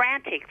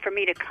 frantic for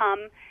me to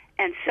come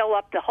and sew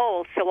up the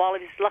hole so all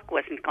of his luck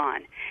wasn't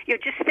gone.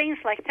 Just things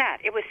like that.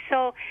 It was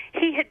so,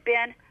 he had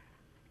been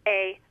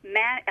a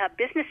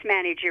business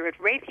manager at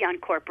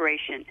Raytheon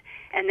Corporation,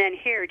 and then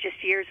here,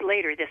 just years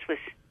later, this was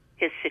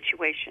his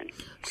situation.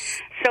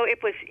 So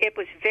it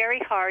was very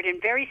hard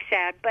and very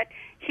sad, but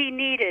he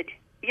needed,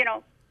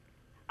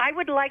 I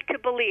would like to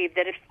believe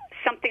that if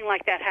something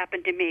like that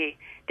happened to me,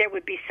 there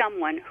would be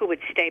someone who would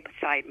stay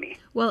beside me.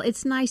 Well,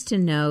 it's nice to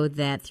know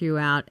that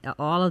throughout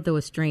all of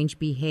those strange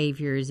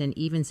behaviors and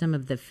even some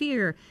of the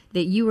fear,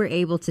 that you were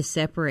able to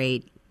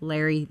separate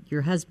Larry,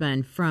 your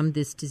husband, from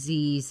this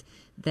disease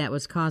that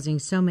was causing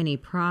so many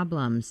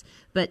problems.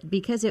 But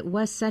because it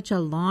was such a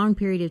long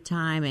period of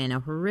time and a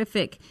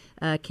horrific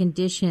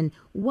condition,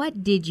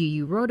 what did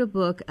you wrote a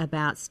book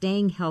about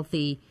staying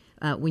healthy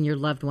when your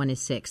loved one is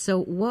sick.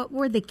 So what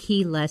were the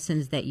key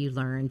lessons that you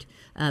learned,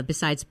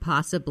 besides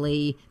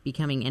possibly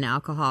becoming an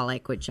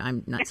alcoholic, which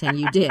I'm not saying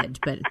you did,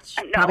 but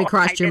it probably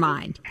crossed your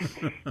mind?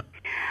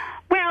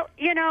 Well,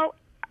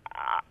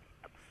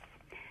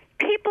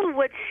 people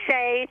would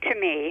say to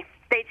me,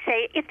 they'd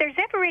say, if there's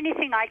ever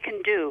anything I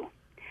can do,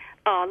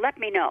 let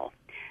me know.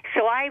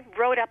 So I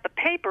wrote up a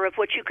paper of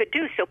what you could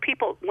do. So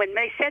people, when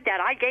they said that,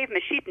 I gave them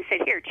a sheet and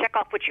said, here, check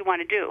off what you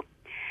want to do.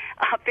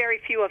 Very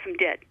few of them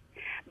did.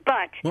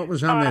 But what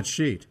was on that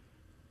sheet?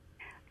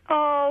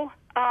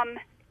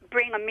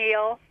 Bring a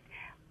meal,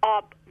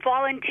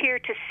 volunteer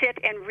to sit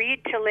and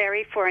read to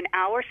Larry for an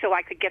hour so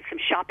I could get some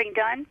shopping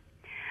done,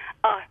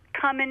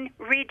 come and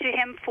read to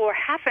him for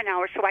half an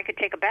hour so I could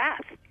take a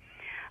bath,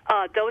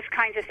 those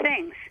kinds of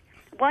things.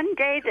 One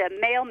day the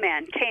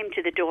mailman came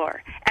to the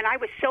door, and I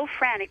was so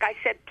frantic. I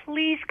said,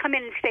 please come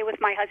in and stay with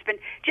my husband.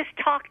 Just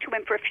talk to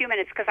him for a few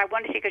minutes because I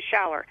want to take a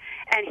shower.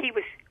 And he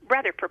was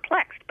rather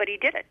perplexed, but he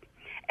did it.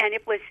 And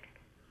it was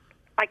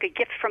like a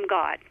gift from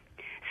God.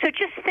 So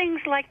just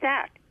things like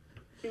that,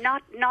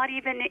 not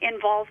even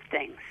involved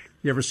things.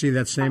 You ever see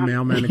that same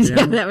mailman again?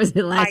 Yeah, that was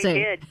the last I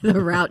did.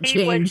 The route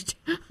changed.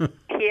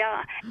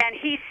 Yeah, and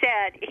he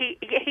said,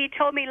 he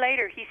told me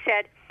later, he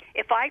said,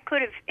 if I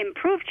could have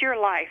improved your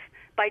life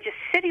by just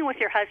sitting with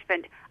your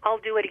husband, I'll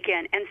do it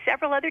again. And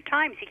several other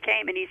times he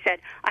came and he said,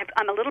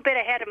 I'm a little bit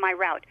ahead of my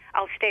route.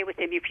 I'll stay with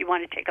him if you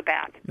want to take a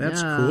bath.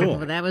 That's cool.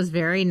 Well, that was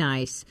very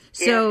nice.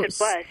 So, yes,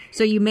 it was.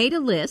 So you made a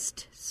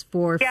list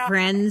for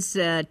friends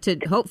to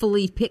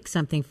hopefully pick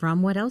something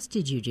from. What else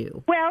did you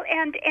do? Well,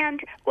 and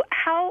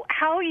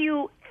how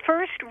you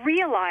first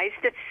realize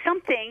that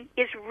something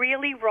is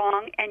really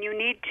wrong and you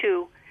need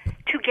to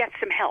get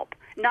some help,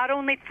 not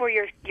only for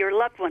your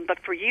loved one, but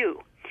for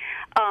you.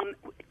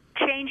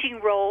 Changing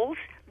roles,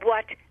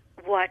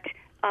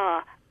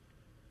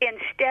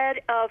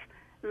 instead of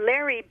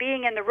Larry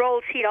being in the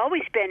roles he'd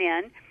always been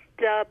in,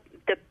 the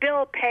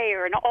bill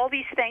payer and all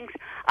these things,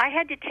 I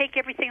had to take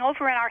everything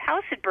over, and our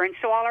house had burned,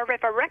 so all our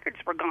records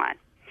were gone.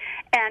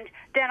 And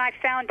then I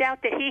found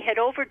out that he had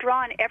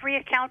overdrawn every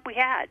account we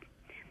had,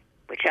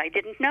 which I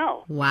didn't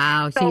know.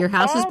 Wow, so your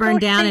house was burned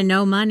down and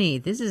no money.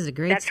 This is a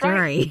great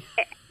story.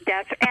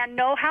 Right. And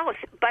no house.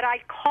 But I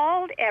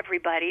called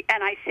everybody,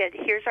 and I said,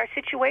 here's our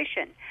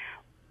situation.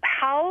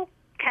 How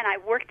can I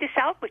work this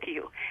out with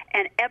you?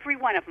 And every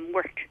one of them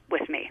worked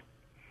with me.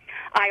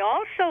 I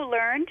also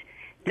learned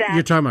that...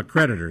 You're talking about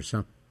creditors,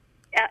 huh?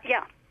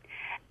 Yeah.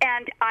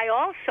 And I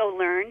also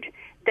learned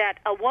that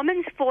a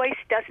woman's voice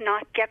does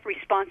not get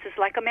responses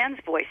like a man's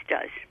voice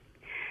does.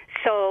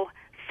 So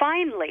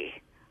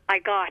finally, I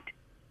got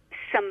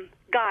some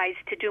guys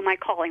to do my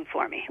calling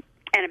for me,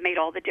 and it made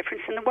all the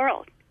difference in the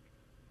world.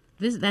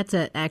 That's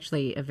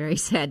actually a very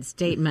sad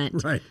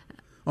statement. Right.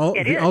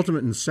 The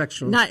ultimate in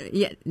sexual... I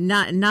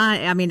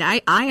mean,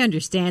 I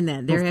understand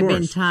that. There have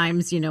been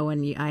times,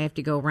 when I have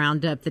to go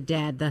round up the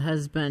dad, the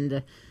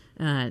husband,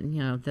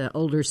 the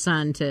older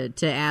son to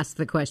ask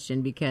the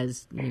question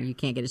because you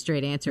can't get a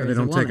straight answer. They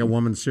don't take a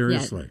woman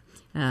seriously.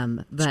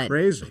 But it's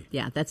crazy.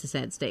 Yeah, that's a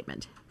sad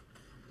statement.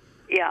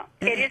 Yeah,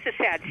 it is a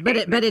sad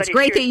statement. But it's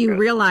great that you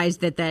realize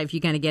that if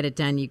you're going to get it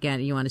done,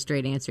 you want a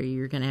straight answer,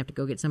 you're going to have to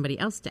go get somebody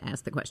else to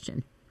ask the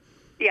question.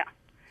 Yeah.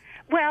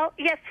 Well,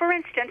 yes, for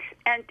instance,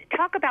 and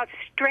talk about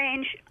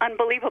strange,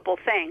 unbelievable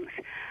things.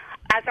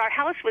 As our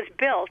house was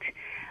built,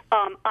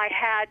 I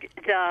had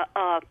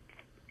the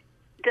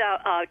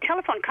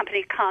telephone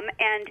company come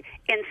and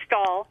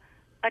install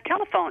a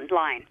telephone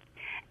line.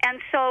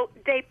 And so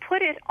they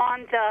put it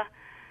on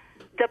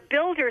the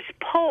builder's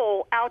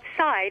pole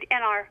outside,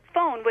 and our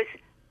phone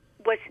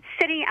was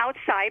sitting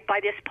outside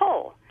by this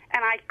pole.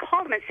 And I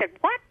called them and said,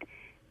 what?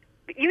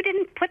 You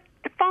didn't put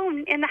the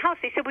phone in the house.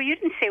 They said, well, you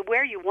didn't say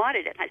where you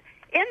wanted it.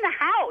 In the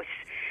house.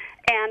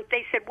 And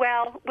they said,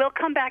 well, we'll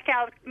come back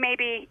out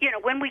maybe,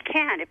 when we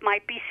can. It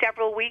might be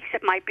several weeks.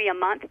 It might be a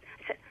month.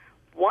 I said,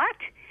 what?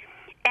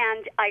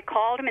 And I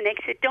called them, and they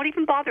said, don't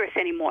even bother us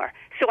anymore.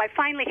 So I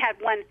finally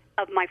had one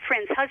of my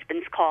friend's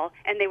husbands call,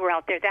 and they were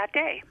out there that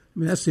day. I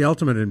mean, that's the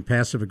ultimate in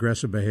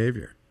passive-aggressive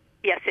behavior.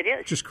 Yes, it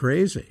is. It's just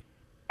crazy.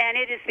 And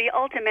it is the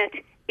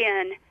ultimate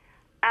in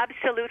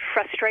absolute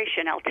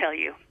frustration, I'll tell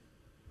you.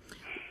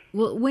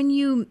 Well, when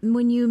you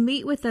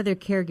meet with other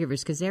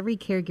caregivers, because every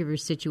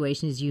caregiver's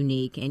situation is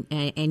unique,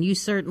 and you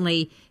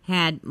certainly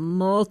had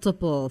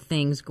multiple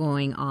things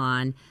going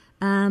on,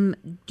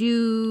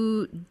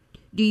 do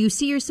you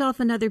see yourself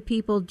in other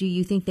people? Do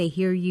you think they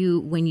hear you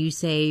when you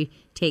say,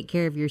 take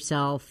care of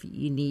yourself,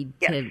 you need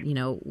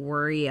to,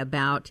 worry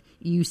about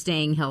you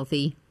staying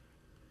healthy?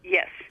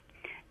 Yes.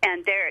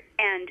 And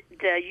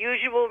the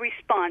usual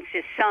response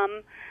is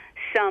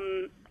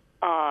some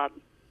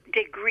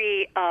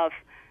degree of,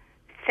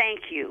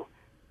 thank you.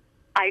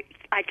 I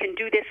can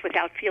do this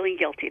without feeling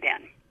guilty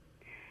then.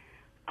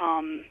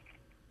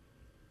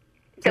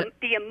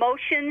 The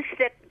emotions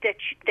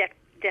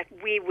that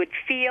we would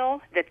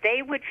feel, that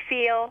they would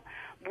feel,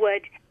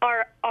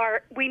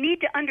 are we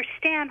need to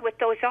understand what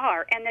those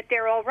are and that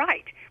they're all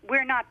right.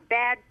 We're not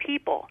bad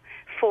people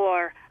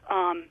for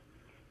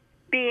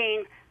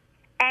being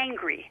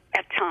angry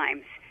at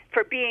times,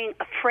 for being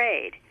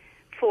afraid,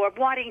 for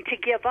wanting to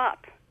give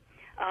up,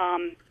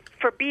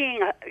 for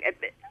being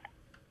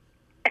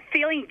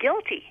feeling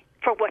guilty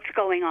for what's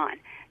going on.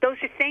 Those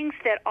are things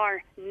that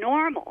are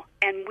normal,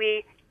 and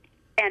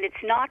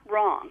it's not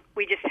wrong.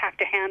 We just have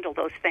to handle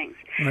those things.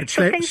 All right,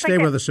 stay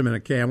with us a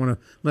minute, Kay. I want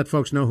to let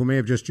folks know who may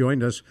have just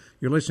joined us.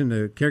 You're listening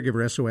to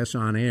Caregiver SOS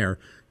on Air.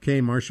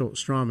 Kay Marshall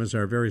Strom is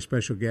our very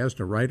special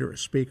guest, a writer, a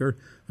speaker,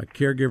 a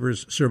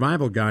caregiver's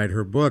survival guide.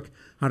 Her book,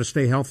 How to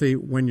Stay Healthy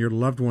When Your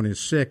Loved One is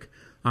Sick.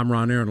 I'm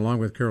Ron Aaron, along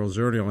with Carol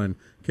Zernial. And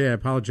Kay, I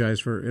apologize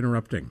for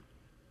interrupting.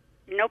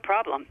 No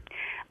problem.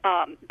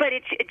 But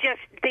it's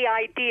just the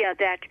idea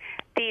that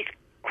these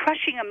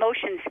crushing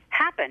emotions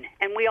happen,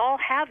 and we all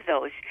have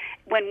those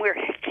when we're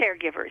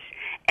caregivers.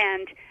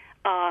 And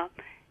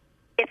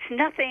it's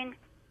nothing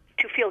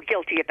to feel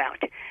guilty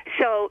about.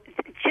 So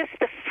just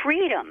the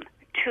freedom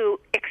to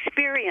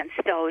experience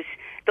those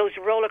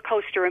roller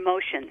coaster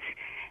emotions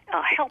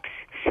helps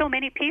so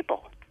many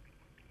people.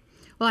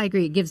 Well, I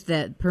agree. It gives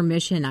the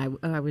permission.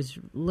 I was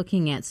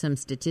looking at some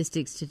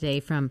statistics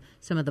today from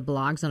some of the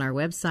blogs on our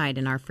website,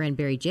 and our friend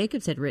Barry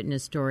Jacobs had written a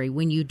story,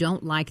 when you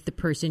don't like the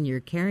person you're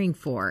caring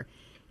for.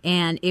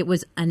 And it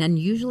was an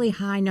unusually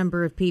high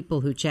number of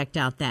people who checked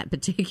out that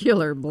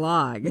particular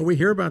blog. Well, we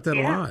hear about that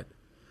a lot.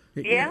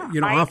 Yeah,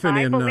 often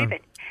I believe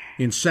it.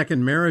 In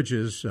second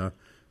marriages,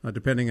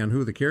 depending on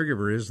who the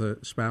caregiver is, the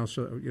spouse,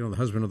 the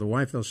husband or the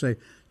wife, they'll say,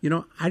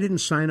 I didn't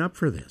sign up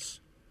for this.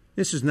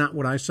 This is not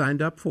what I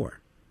signed up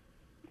for.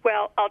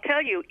 Well, I'll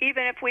tell you,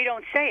 even if we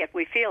don't say it,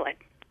 we feel it.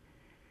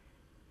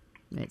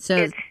 Right,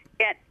 so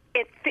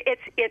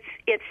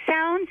it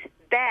sounds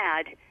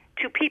bad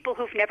to people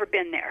who've never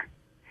been there.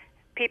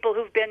 People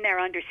who've been there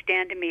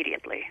understand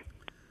immediately.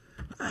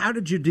 How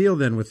did you deal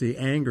then with the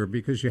anger?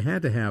 Because you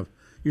had to have,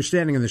 you're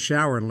standing in the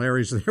shower and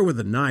Larry's there with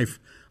a knife.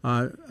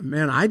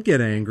 Man, I'd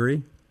get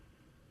angry.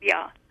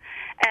 Yeah,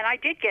 and I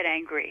did get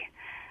angry.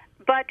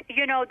 But,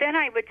 then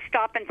I would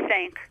stop and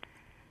think,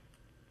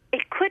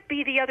 it could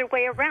be the other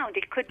way around.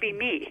 It could be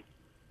me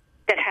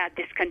that had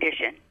this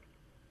condition.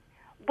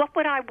 What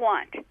would I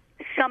want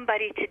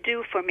somebody to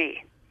do for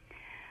me?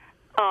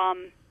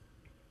 And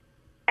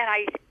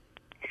I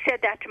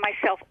said that to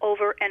myself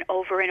over and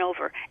over and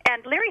over.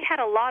 And Larry had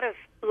a lot of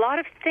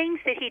things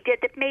that he did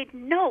that made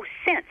no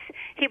sense.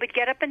 He would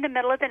get up in the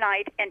middle of the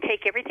night and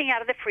take everything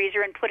out of the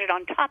freezer and put it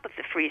on top of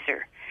the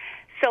freezer.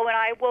 So when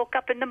I woke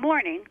up in the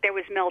morning, there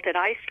was melted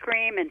ice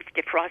cream and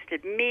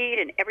defrosted meat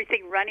and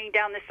everything running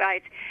down the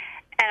sides.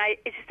 And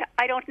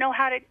I don't know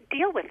how to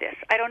deal with this.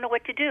 I don't know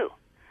what to do.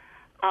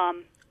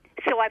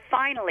 So I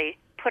finally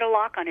put a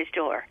lock on his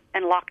door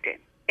and locked him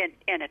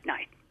in at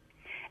night.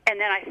 And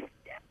then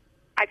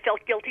I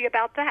felt guilty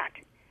about that,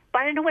 but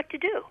I didn't know what to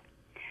do.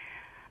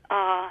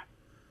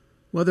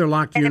 Well, there are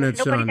locked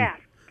units there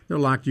are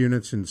locked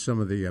units in some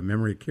of the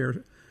memory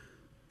care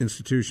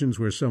institutions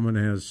where someone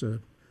has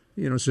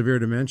severe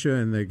dementia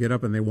and they get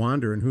up and they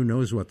wander and who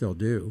knows what they'll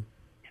do.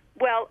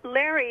 Well,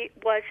 Larry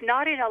was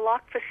not in a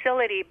locked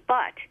facility,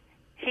 but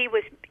he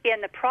was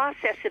in the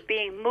process of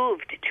being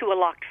moved to a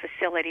locked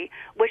facility,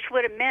 which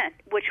would have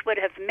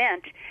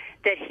meant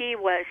that he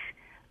was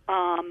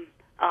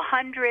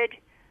 100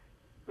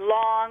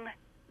 long,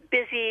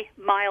 busy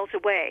miles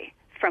away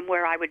from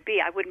where I would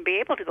be. I wouldn't be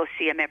able to go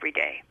see him every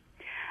day.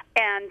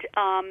 And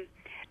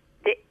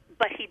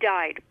but he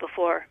died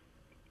before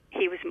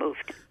he was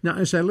moved. Now,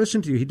 as I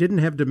listened to you, he didn't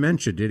have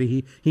dementia, did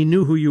he? He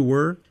knew who you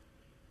were?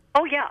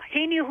 Oh, yeah.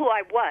 He knew who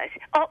I was.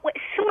 Oh,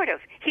 sort of.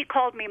 He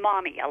called me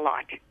Mommy a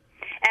lot.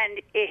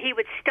 And he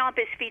would stomp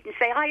his feet and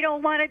say, I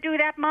don't want to do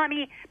that,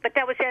 Mommy. But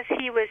that was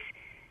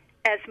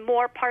as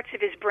more parts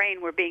of his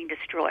brain were being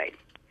destroyed.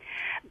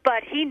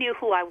 But he knew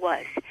who I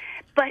was.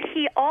 But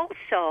he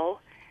also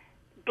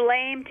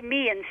blamed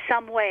me in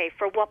some way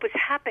for what was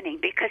happening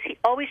because he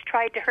always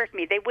tried to hurt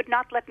me. They would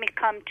not let me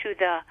come to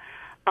the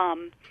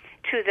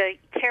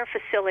care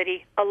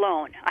facility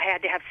alone. I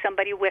had to have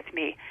somebody with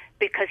me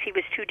because he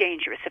was too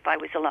dangerous if I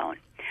was alone.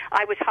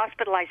 I was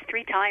hospitalized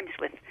 3 times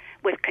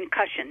with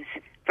concussions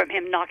from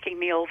him knocking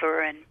me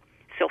over and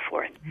so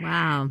forth.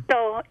 Wow.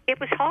 So it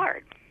was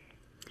hard.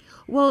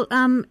 Well,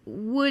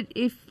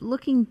 if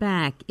looking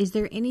back, is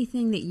there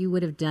anything that you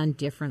would have done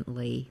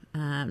differently,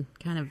 kind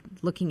of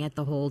looking at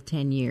the whole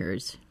 10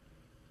 years?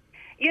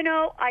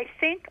 I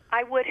think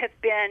I would have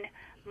been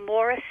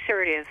more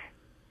assertive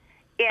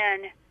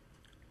in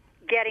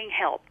getting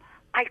help.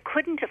 I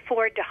couldn't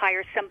afford to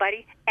hire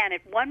somebody, and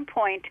at one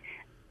point,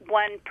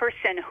 one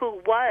person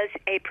who was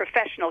a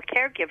professional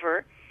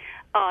caregiver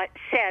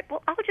said,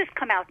 well, I'll just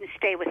come out and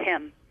stay with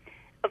him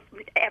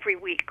every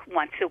week,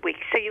 once a week,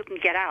 so you can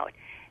get out.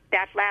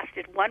 That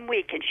lasted 1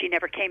 week, and she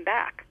never came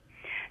back.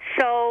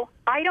 So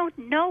I don't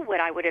know what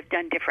I would have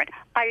done different.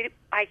 I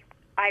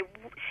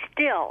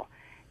still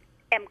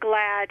am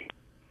glad.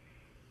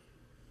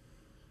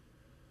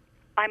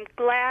 I'm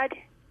glad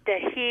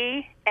that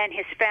he and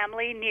his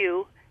family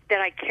knew that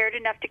I cared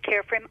enough to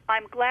care for him.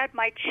 I'm glad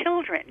my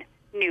children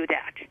knew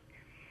that.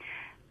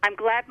 I'm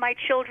glad my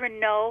children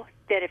know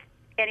that if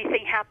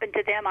anything happened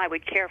to them, I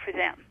would care for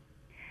them.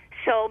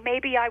 So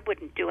maybe I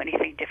wouldn't do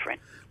anything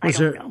different.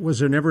 Was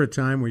there never a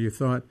time where you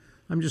thought,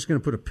 I'm just going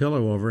to put a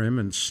pillow over him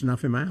and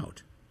snuff him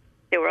out?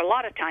 There were a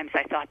lot of times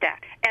I thought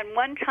that. And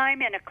one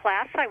time in a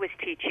class I was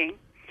teaching,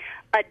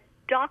 a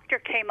doctor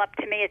came up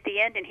to me at the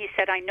end and he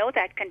said, I know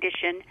that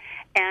condition,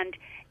 and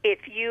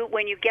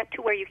when you get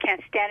to where you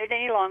can't stand it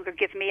any longer,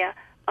 give me a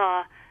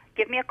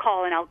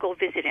call and I'll go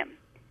visit him.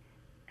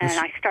 And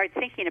I started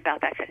thinking about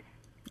that. I said,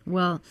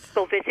 well,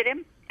 go visit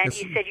him? And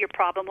he said, your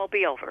problem will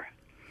be over.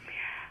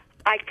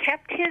 I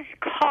kept his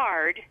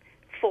card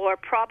for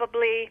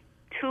probably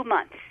 2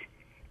 months,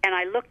 and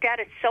I looked at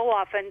it so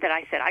often that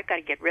I said, I've got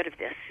to get rid of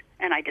this,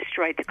 and I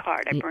destroyed the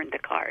card. I burned the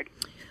card.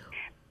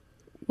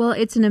 Well,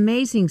 it's an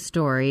amazing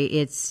story.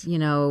 It's,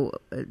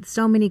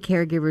 so many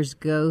caregivers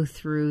go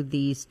through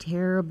these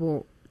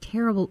terrible,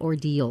 terrible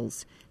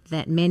ordeals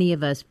that many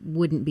of us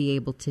wouldn't be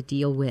able to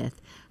deal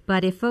with.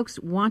 But if folks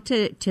want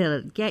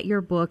to get your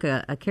book,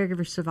 a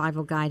Caregiver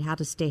Survival Guide, How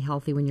to Stay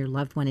Healthy When Your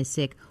Loved One is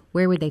Sick,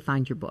 where would they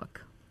find your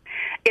book?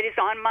 It is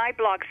on my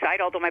blog site,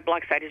 although my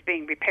blog site is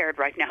being repaired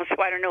right now,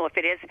 so I don't know if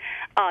it is,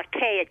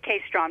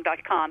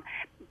 K@kstrom.com.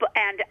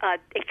 And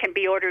it can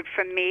be ordered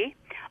from me,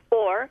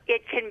 or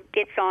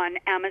it's on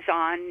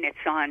Amazon, it's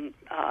on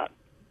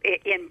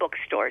in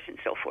bookstores and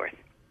so forth.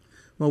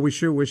 Well, we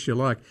sure wish you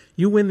luck.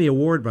 You win the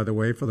award, by the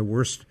way, for the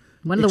worst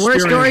one of the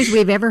worst stories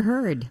we've ever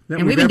heard.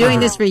 And we've been doing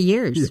this for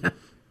years. Yeah.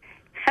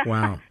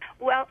 Wow.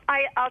 Well,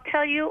 I'll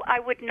tell you, I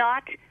would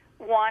not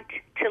want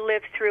to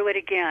live through it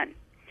again.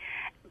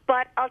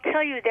 But I'll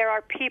tell you, there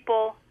are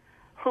people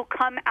who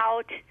come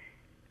out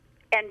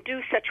and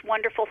do such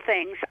wonderful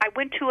things. I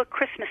went to a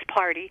Christmas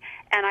party,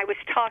 and I was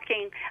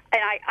talking,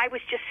 and I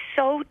was just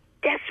so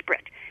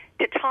desperate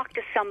to talk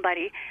to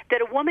somebody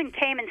that a woman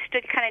came and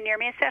stood kind of near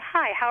me and said,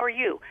 "Hi, how are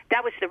you?"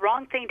 That was the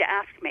wrong thing to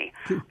ask me.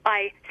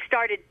 I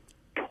started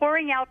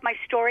pouring out my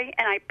story,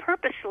 and I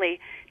purposely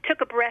took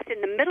a breath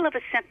in the middle of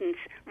a sentence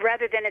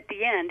rather than at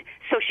the end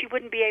so she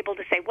wouldn't be able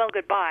to say, "Well,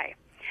 goodbye."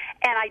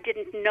 And I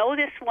didn't know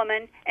this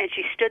woman, and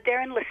she stood there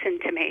and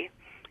listened to me.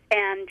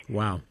 And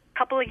wow. A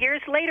couple of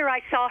years later,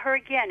 I saw her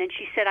again, and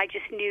she said, "I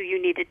just knew you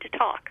needed to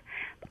talk."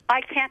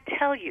 I can't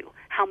tell you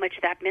how much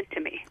that meant to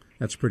me.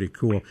 That's pretty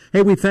cool.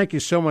 Hey, we thank you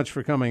so much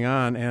for coming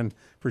on and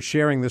for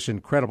sharing this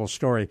incredible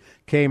story.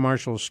 Kay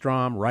Marshall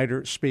Strom,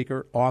 writer,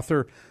 speaker,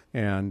 author,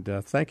 and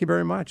thank you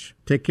very much.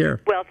 Take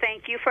care. Well,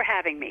 thank you for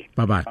having me.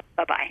 Bye-bye.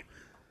 Bye-bye.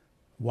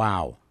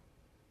 Wow.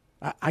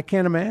 I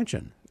can't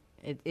imagine.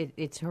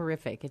 It's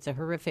horrific. It's a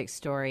horrific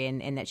story,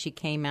 and that she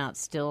came out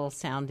still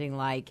sounding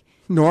like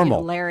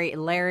normal.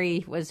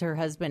 Larry was her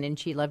husband, and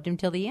she loved him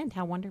till the end.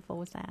 How wonderful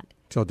was that?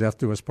 Till death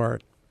do us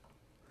part.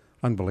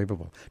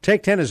 Unbelievable.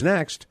 Take 10 is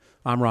next.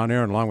 I'm Ron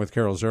Aaron, along with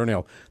Carol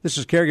Zernial. This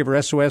is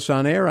Caregiver SOS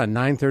on air on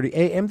 9:30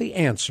 a.m. The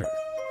Answer.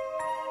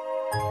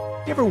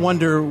 You ever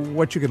wonder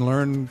what you can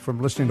learn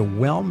from listening to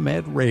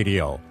WellMed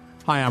Radio?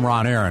 Hi, I'm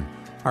Ron Aaron.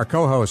 Our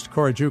co-host,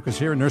 Cora Juke, is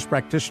here, nurse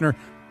practitioner.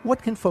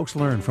 What can folks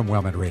learn from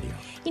WellMed Radio?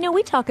 You know,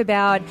 we talk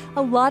about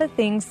a lot of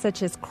things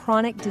such as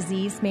chronic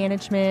disease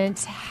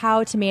management,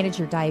 how to manage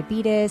your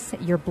diabetes,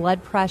 your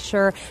blood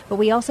pressure, but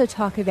we also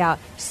talk about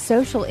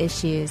social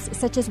issues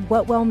such as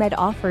what WellMed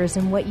offers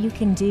and what you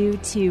can do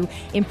to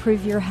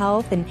improve your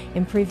health and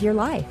improve your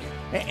life.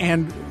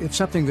 And it's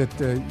something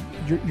that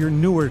you're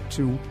newer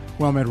to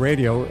WellMed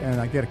Radio, and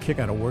I get a kick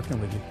out of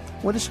working with you.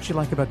 What is it you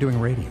like about doing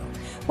radio?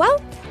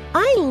 Well,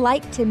 I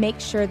like to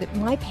make sure that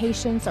my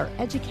patients are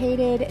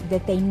educated,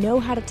 that they know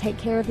how to take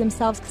care of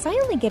themselves, because I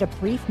only get a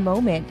brief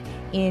moment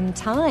in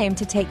time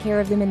to take care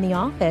of them in the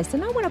office,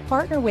 and I want to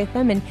partner with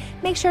them and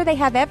make sure they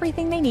have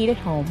everything they need at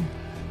home.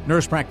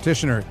 Nurse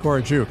practitioner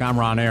Cora Juke, I'm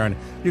Ron Aaron.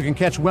 You can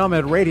catch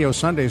WellMed Radio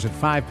Sundays at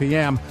 5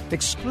 p.m.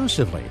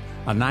 exclusively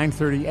on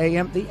 9:30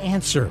 a.m. The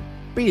Answer.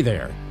 Be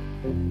there.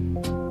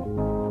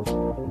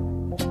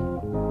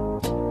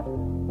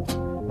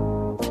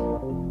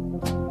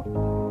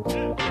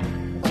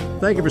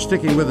 Thank you for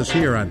sticking with us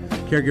here on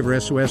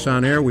Caregiver SOS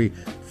On Air. We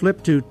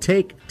flip to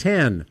Take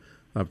 10,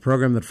 a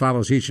program that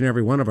follows each and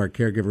every one of our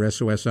Caregiver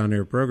SOS On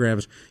Air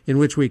programs, in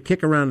which we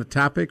kick around a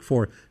topic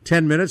for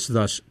 10 minutes,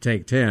 thus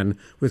Take 10,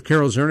 with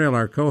Carol Zernial,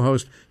 our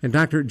co-host, and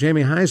Dr.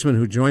 Jamie Heisman,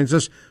 who joins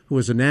us, who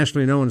is a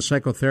nationally known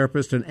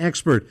psychotherapist and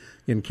expert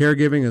in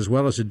caregiving as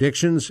well as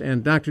addictions.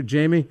 And Dr.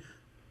 Jamie,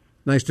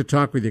 nice to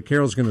talk with you.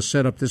 Carol's going to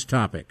set up this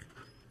topic.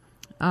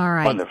 All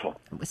right.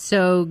 Wonderful.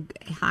 So,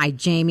 hi,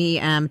 Jamie.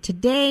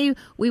 Today,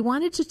 we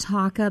wanted to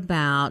talk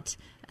about,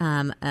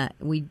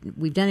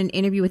 we've done an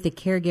interview with a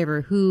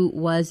caregiver who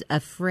was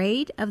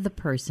afraid of the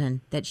person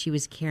that she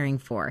was caring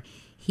for.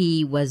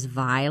 He was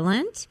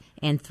violent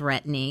and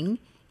threatening,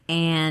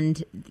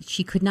 and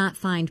she could not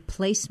find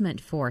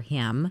placement for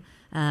him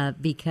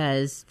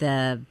because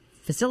the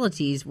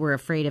facilities were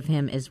afraid of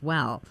him as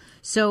well.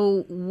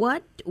 So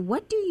what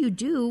do you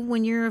do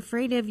when you're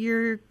afraid of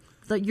your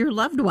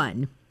loved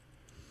one?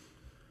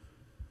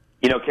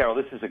 You know, Carol,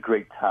 this is a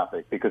great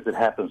topic because it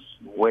happens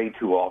way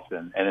too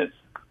often, and it's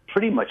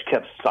pretty much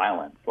kept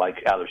silent,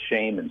 like out of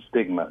shame and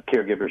stigma.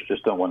 Caregivers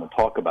just don't want to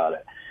talk about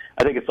it.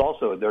 I think it's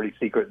also a dirty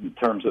secret in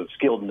terms of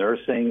skilled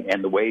nursing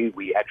and the way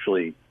we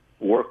actually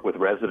work with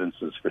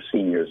residences for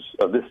seniors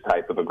of this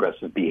type of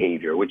aggressive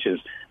behavior, which is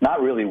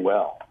not really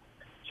well.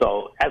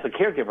 So as a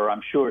caregiver,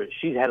 I'm sure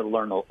she's had to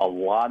learn a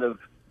lot of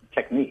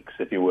techniques,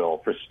 if you will,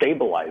 for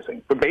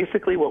stabilizing. But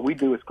basically what we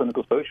do as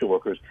clinical social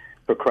workers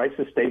for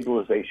crisis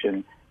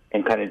stabilization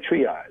and kind of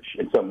triage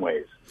in some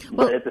ways.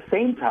 Well, but at the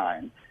same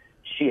time,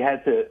 she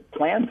had to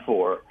plan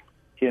for,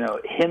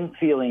 him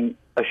feeling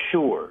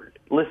assured,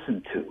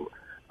 listened to,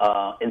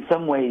 in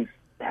some ways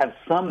have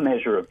some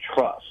measure of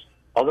trust.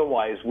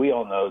 Otherwise, we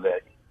all know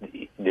that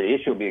the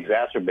issue will be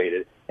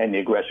exacerbated and the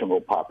aggression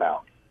will pop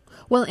out.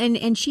 Well,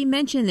 and she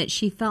mentioned that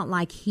she felt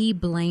like he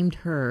blamed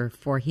her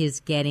for his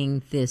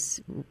getting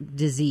this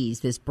disease,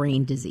 this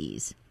brain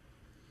disease.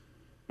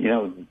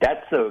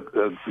 That's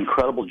an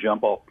incredible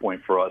jump-off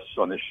point for us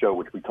on this show,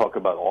 which we talk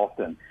about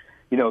often.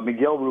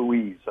 Miguel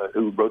Ruiz,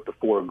 who wrote The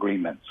Four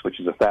Agreements, which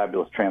is a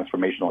fabulous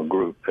transformational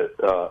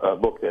a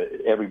book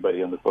that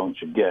everybody on the phone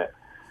should get,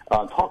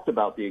 talked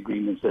about the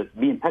agreements that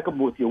be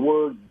impeccable with your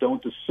word,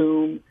 don't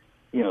assume,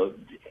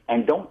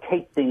 and don't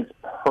take things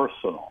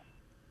personal.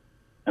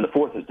 And the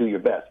fourth is do your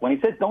best. When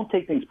he said don't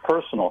take things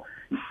personal,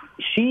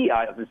 she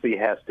obviously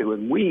has to,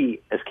 and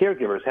we as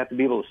caregivers have to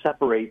be able to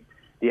separate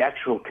the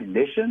actual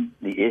condition,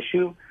 the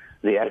issue,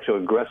 the actual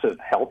aggressive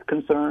health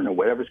concern or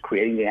whatever's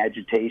creating the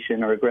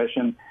agitation or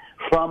aggression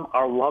from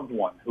our loved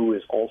one who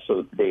is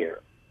also there.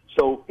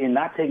 So in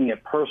not taking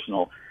it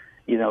personal,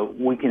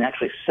 we can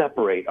actually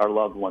separate our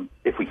loved one,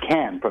 if we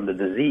can, from the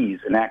disease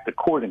and act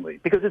accordingly,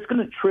 because it's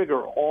going to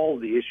trigger all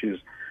the issues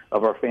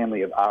of our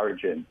family of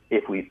origin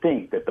if we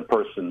think that the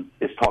person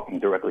is talking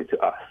directly to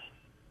us.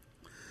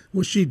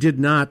 Well, she did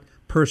not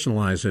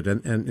personalize it,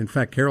 and in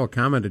fact, Carol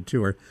commented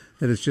to her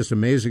that it's just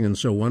amazing and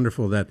so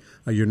wonderful that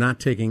you're not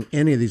taking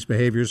any of these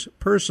behaviors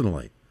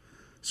personally.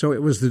 So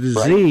it was the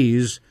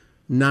disease,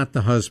 right, not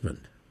the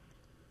husband.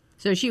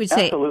 So she would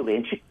say... Absolutely,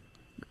 and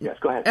yes,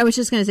 go ahead. I was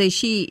just going to say,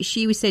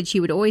 she said she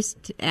would always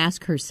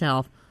ask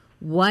herself,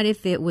 what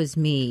if it was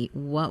me?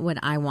 What would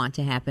I want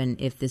to happen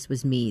if this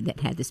was me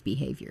that had this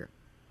behavior?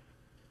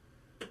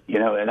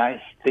 And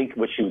I think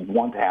what she would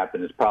want to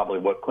happen is probably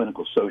what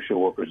clinical social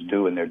workers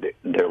do in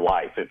their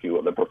life, if you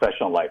will, their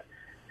professional life,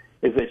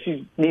 is that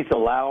she needs to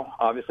allow,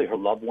 obviously, her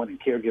loved one and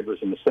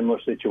caregivers in a similar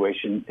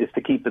situation is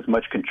to keep as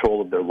much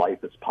control of their life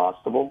as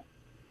possible.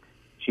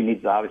 She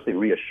needs to obviously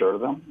reassure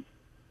them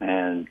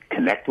and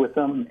connect with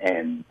them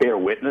and bear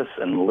witness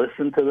and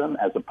listen to them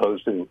as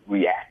opposed to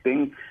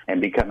reacting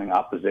and becoming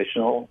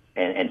oppositional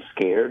and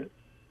scared.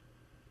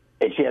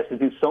 And she has to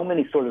do so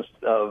many sort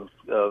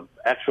of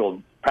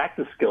actual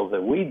practice skills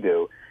that we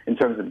do in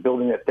terms of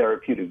building that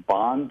therapeutic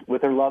bond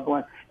with her loved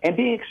one and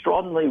being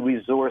extraordinarily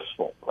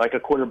resourceful, like a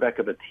quarterback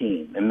of a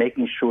team, and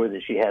making sure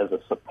that she has a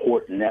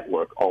support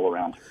network all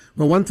around her.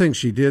 Well, one thing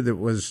she did that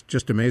was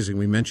just amazing,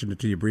 we mentioned it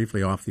to you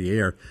briefly off the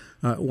air.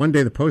 One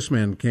day the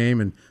postman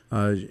came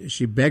and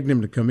she begged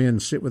him to come in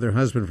and sit with her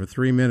husband for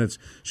 3 minutes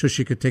so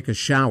she could take a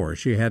shower.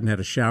 She hadn't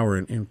had a shower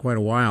in quite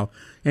a while,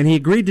 and he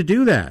agreed to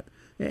do that.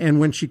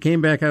 And when she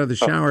came back out of the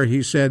shower,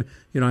 he said,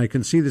 I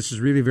can see this is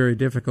really very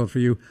difficult for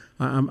you.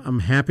 I'm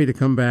happy to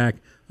come back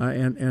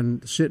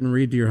and sit and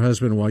read to your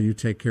husband while you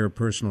take care of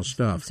personal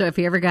stuff. So if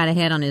he ever got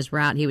ahead on his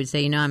route, he would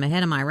say, I'm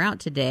ahead on my route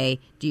today.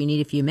 Do you need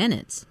a few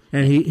minutes?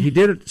 And he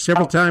did it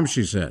several times,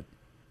 she said.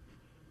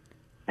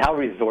 How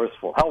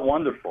resourceful. How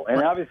wonderful.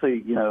 And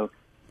obviously,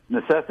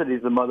 necessity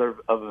is the mother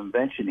of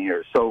invention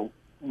here. So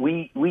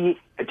we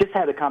just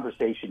had a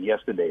conversation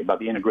yesterday about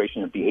the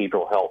integration of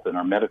behavioral health in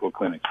our medical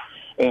clinics.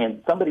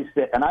 And somebody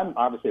said, and I'm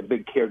obviously a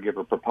big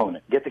caregiver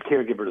proponent, get the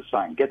caregiver to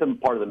sign, get them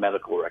part of the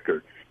medical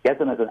record, get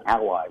them as an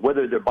ally,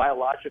 whether they're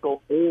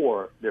biological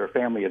or they're a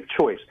family of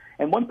choice.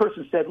 And one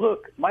person said,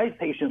 look, my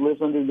patient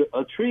lives under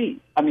a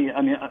tree.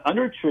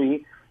 Under a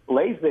tree,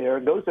 lays there,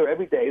 goes there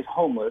every day, is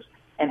homeless,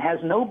 and has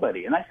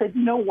nobody. And I said,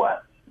 you know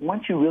what?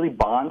 Once you really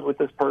bond with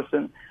this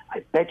person,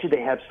 I bet you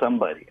they have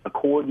somebody, a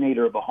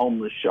coordinator of a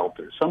homeless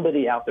shelter,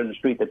 somebody out there in the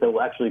street that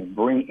they'll actually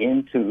bring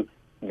into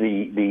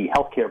the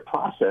healthcare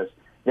process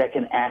that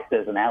can act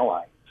as an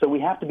ally. So we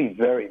have to be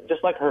very,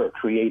 just like her,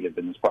 creative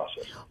in this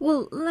process.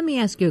 Well, let me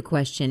ask you a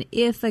question.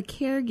 If a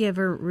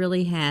caregiver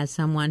really has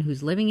someone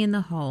who's living in the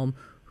home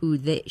who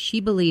she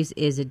believes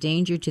is a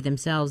danger to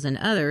themselves and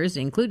others,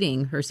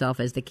 including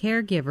herself as the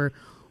caregiver,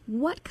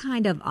 what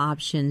kind of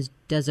options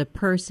does a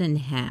person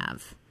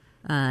have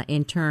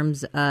in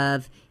terms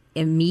of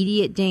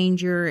immediate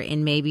danger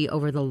and maybe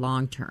over the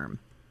long term?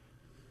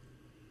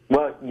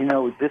 Well,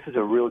 this is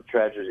a real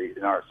tragedy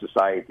in our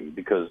society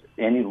because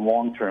any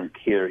long-term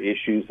care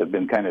issues have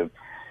been kind of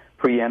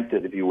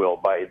preempted, if you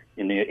will,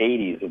 in the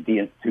 80s of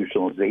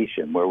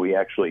deinstitutionalization, where we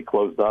actually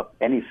closed up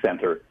any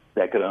center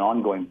that could on an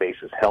ongoing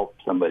basis help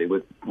somebody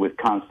with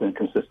constant,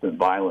 consistent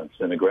violence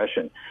and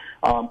aggression.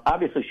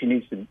 Obviously, she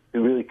needs to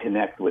really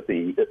connect with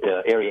the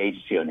Area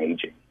Agency on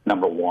Aging,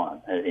 number one,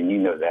 and you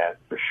know that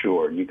for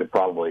sure. You could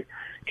probably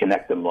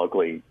connect them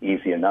locally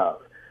easy enough.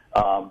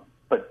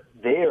 But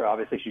there,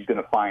 obviously, she's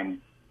going to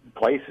find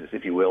places,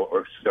 if you will,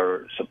 or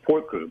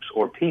support groups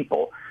or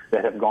people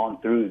that have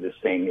gone through the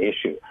same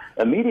issue.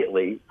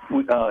 Immediately,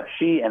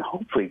 she and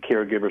hopefully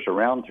caregivers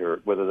around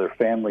her, whether they're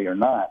family or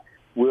not,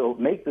 will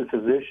make the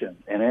physician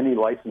and any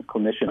licensed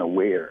clinician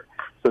aware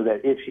so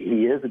that if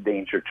he is a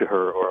danger to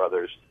her or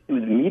others,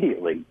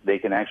 immediately they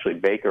can actually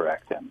Baker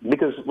Act him.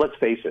 Because let's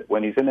face it,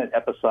 when he's in an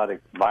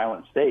episodic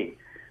violent state,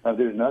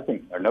 there's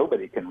nothing or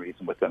nobody can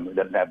reason with them. They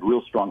doesn't have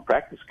real strong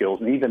practice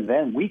skills, and even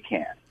then we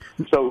can't.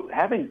 So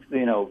having,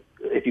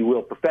 if you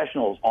will,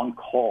 professionals on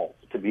call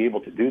to be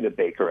able to do the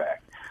Baker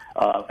Act,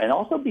 and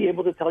also be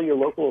able to tell your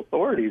local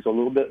authorities a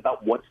little bit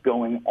about what's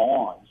going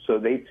on so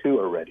they, too,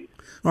 are ready.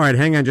 All right,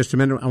 hang on just a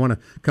minute. I want to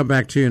come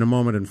back to you in a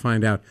moment and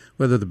find out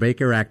whether the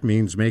Baker Act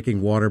means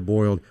making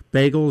water-boiled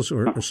bagels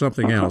or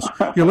something else.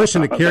 You're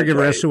listening to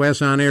Caregiver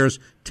SOS on Air's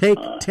Take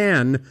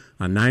 10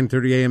 on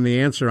 9:30 a.m. The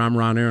Answer. I'm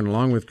Ron Aaron,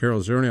 along with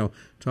Carol Zernial,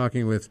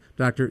 talking with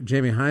Dr.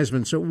 Jamie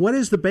Heisman. So what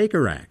is the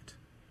Baker Act?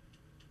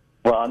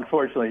 Well,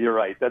 unfortunately, you're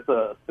right. That's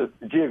a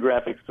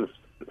geographic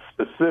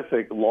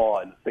specific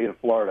law in the state of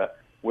Florida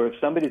where if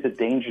somebody's a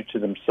danger to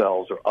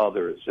themselves or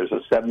others, there's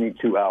a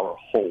 72-hour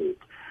hold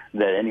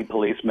that any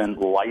policeman,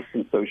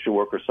 licensed social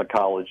worker,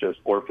 psychologist,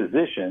 or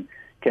physician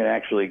can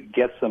actually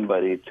get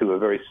somebody to a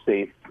very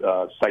safe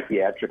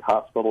psychiatric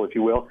hospital, if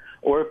you will,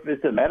 or if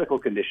it's a medical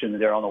condition,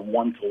 they're on a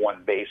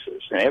one-to-one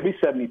basis. And every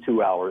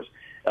 72 hours,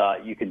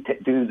 you can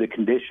do the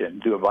condition,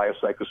 do a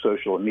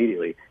biopsychosocial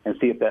immediately, and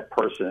see if that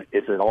person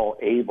is at all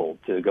able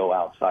to go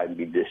outside and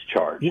be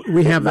discharged.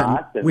 We have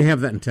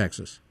that in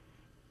Texas.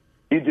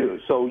 You do.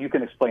 So you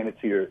can explain it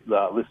to your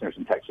listeners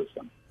in Texas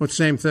then. What,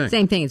 same thing?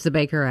 Same thing. It's the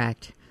Baker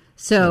Act.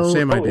 So,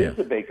 same idea. It is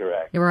the Baker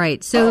Act.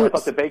 Right. So I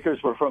thought the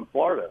Bakers were from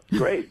Florida.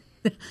 Great.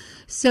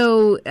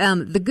 So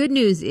the good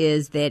news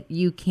is that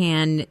you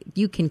can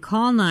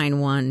call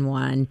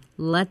 911,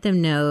 let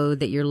them know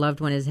that your loved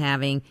one is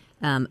having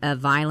a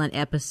violent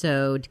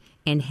episode,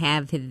 and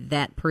have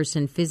that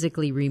person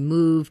physically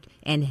removed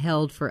and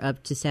held for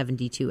up to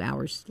 72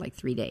 hours, like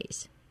 3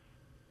 days.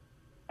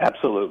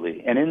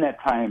 Absolutely. And in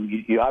that time,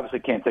 you obviously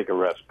can't take a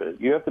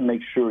respite. You have to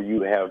make sure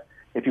you have,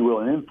 if you will,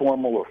 an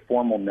informal or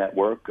formal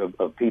network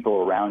of people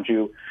around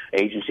you,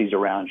 agencies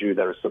around you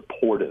that are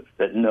supportive,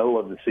 that know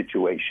of the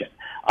situation.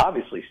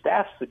 Obviously,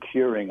 staff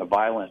securing a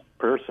violent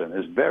person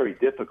is very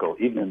difficult,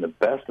 even in the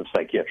best of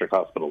psychiatric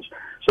hospitals.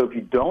 So if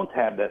you don't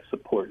have that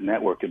support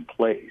network in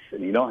place,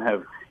 and you don't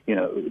have,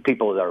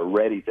 people that are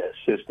ready to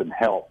assist and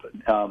help,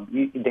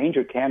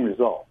 danger can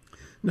result.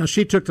 Now,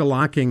 she took to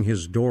locking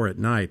his door at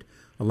night,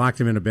 locked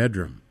him in a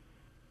bedroom.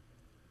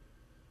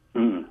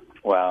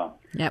 Wow.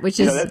 Yeah, which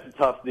is that's a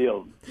tough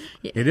deal.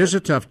 It is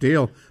a tough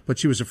deal, but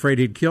she was afraid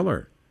he'd kill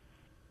her.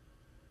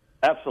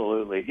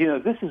 Absolutely.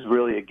 This is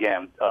really,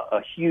 again,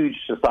 a huge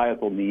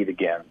societal need,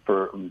 again,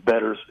 for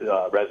better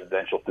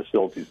residential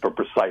facilities for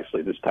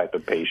precisely this type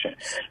of patient.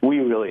 We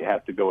really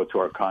have to go to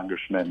our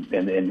congressmen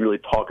and really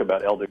talk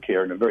about elder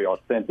care in a very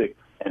authentic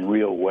and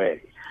real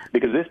way.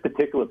 Because this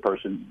particular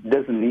person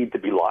doesn't need to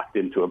be locked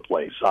into a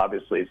place.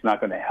 Obviously, it's not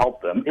going to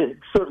help them. It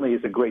certainly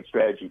is a great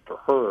strategy for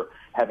her,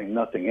 having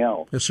nothing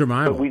else. It's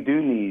survival. But we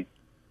do need,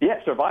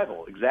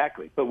 survival,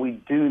 exactly. But we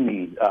do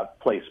need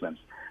placements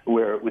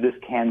where this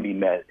can be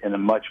met in a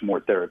much more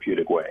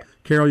therapeutic way.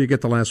 Carol, you get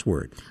the last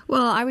word.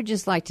 Well, I would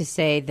just like to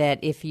say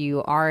that if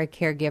you are a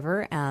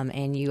caregiver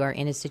and you are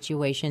in a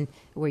situation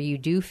where you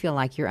do feel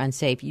like you're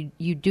unsafe,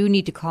 you do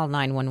need to call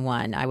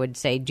 911. I would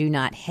say do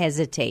not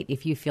hesitate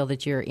if you feel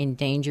that you're in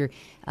danger,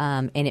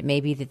 and it may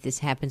be that this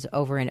happens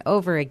over and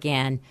over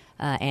again,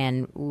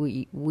 and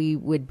we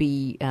would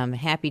be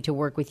happy to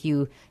work with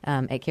you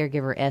at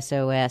Caregiver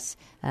SOS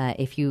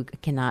if you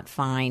cannot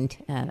find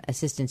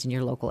assistance in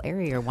your local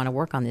area or want to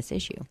work on this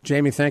issue.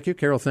 Jamie, thank you.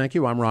 Carol, thank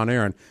you. I'm Ron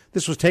Aaron.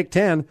 This was Take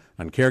 10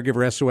 on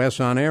Caregiver SOS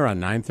on air on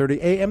 9:30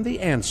 a.m.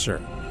 The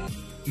Answer.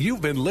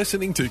 You've been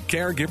listening to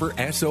Caregiver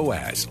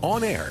SOS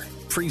on air,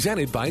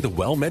 presented by the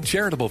WellMed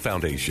Charitable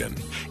Foundation.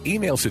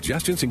 Email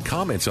suggestions and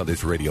comments on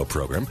this radio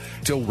program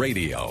to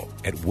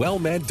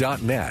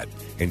radio@wellmed.net.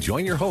 And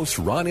join your hosts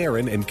Ron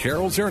Aaron and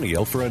Carol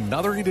Zernial for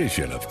another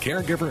edition of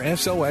Caregiver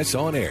SOS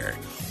on air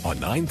on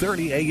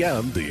 9:30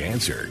 a.m. The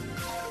Answer.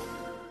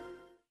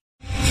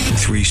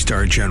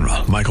 3-star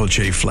General Michael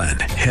J. Flynn,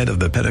 head of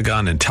the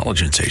Pentagon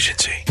Intelligence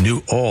Agency,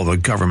 knew all the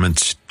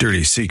government's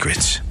dirty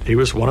secrets. He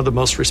was one of the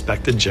most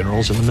respected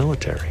generals in the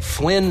military.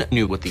 Flynn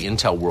knew what the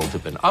intel world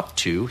had been up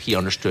to. He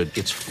understood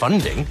its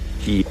funding.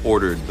 He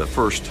ordered the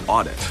first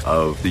audit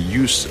of the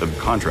use of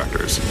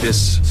contractors.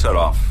 This set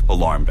off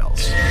alarm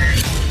bells.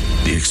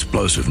 The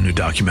explosive new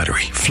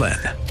documentary, Flynn,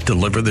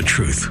 Deliver the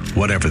Truth,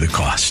 Whatever the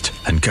Cost,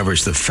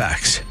 uncovers the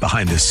facts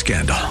behind this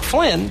scandal.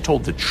 Flynn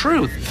told the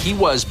truth. He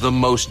was the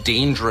most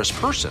dangerous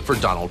person for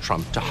Donald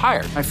Trump to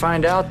hire. I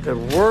find out the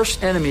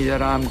worst enemy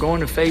that I'm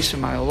going to face in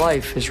my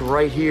life is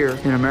right here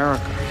in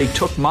America. They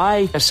took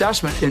my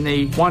assessment and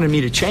they wanted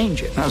me to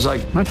change it. And I was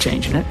like, I'm not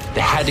changing it.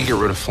 They had to get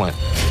rid of Flynn.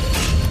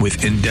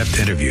 With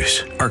in-depth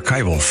interviews,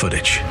 archival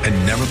footage,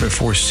 and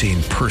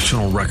never-before-seen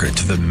personal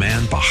records of the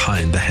man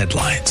behind the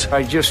headlines.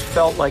 I just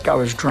felt like I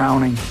was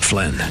drowning.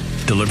 Flynn,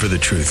 Deliver the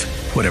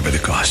Truth, Whatever the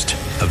Cost.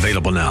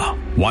 Available now.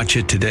 Watch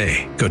it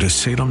today. Go to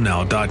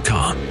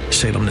salemnow.com.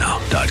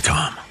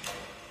 salemnow.com.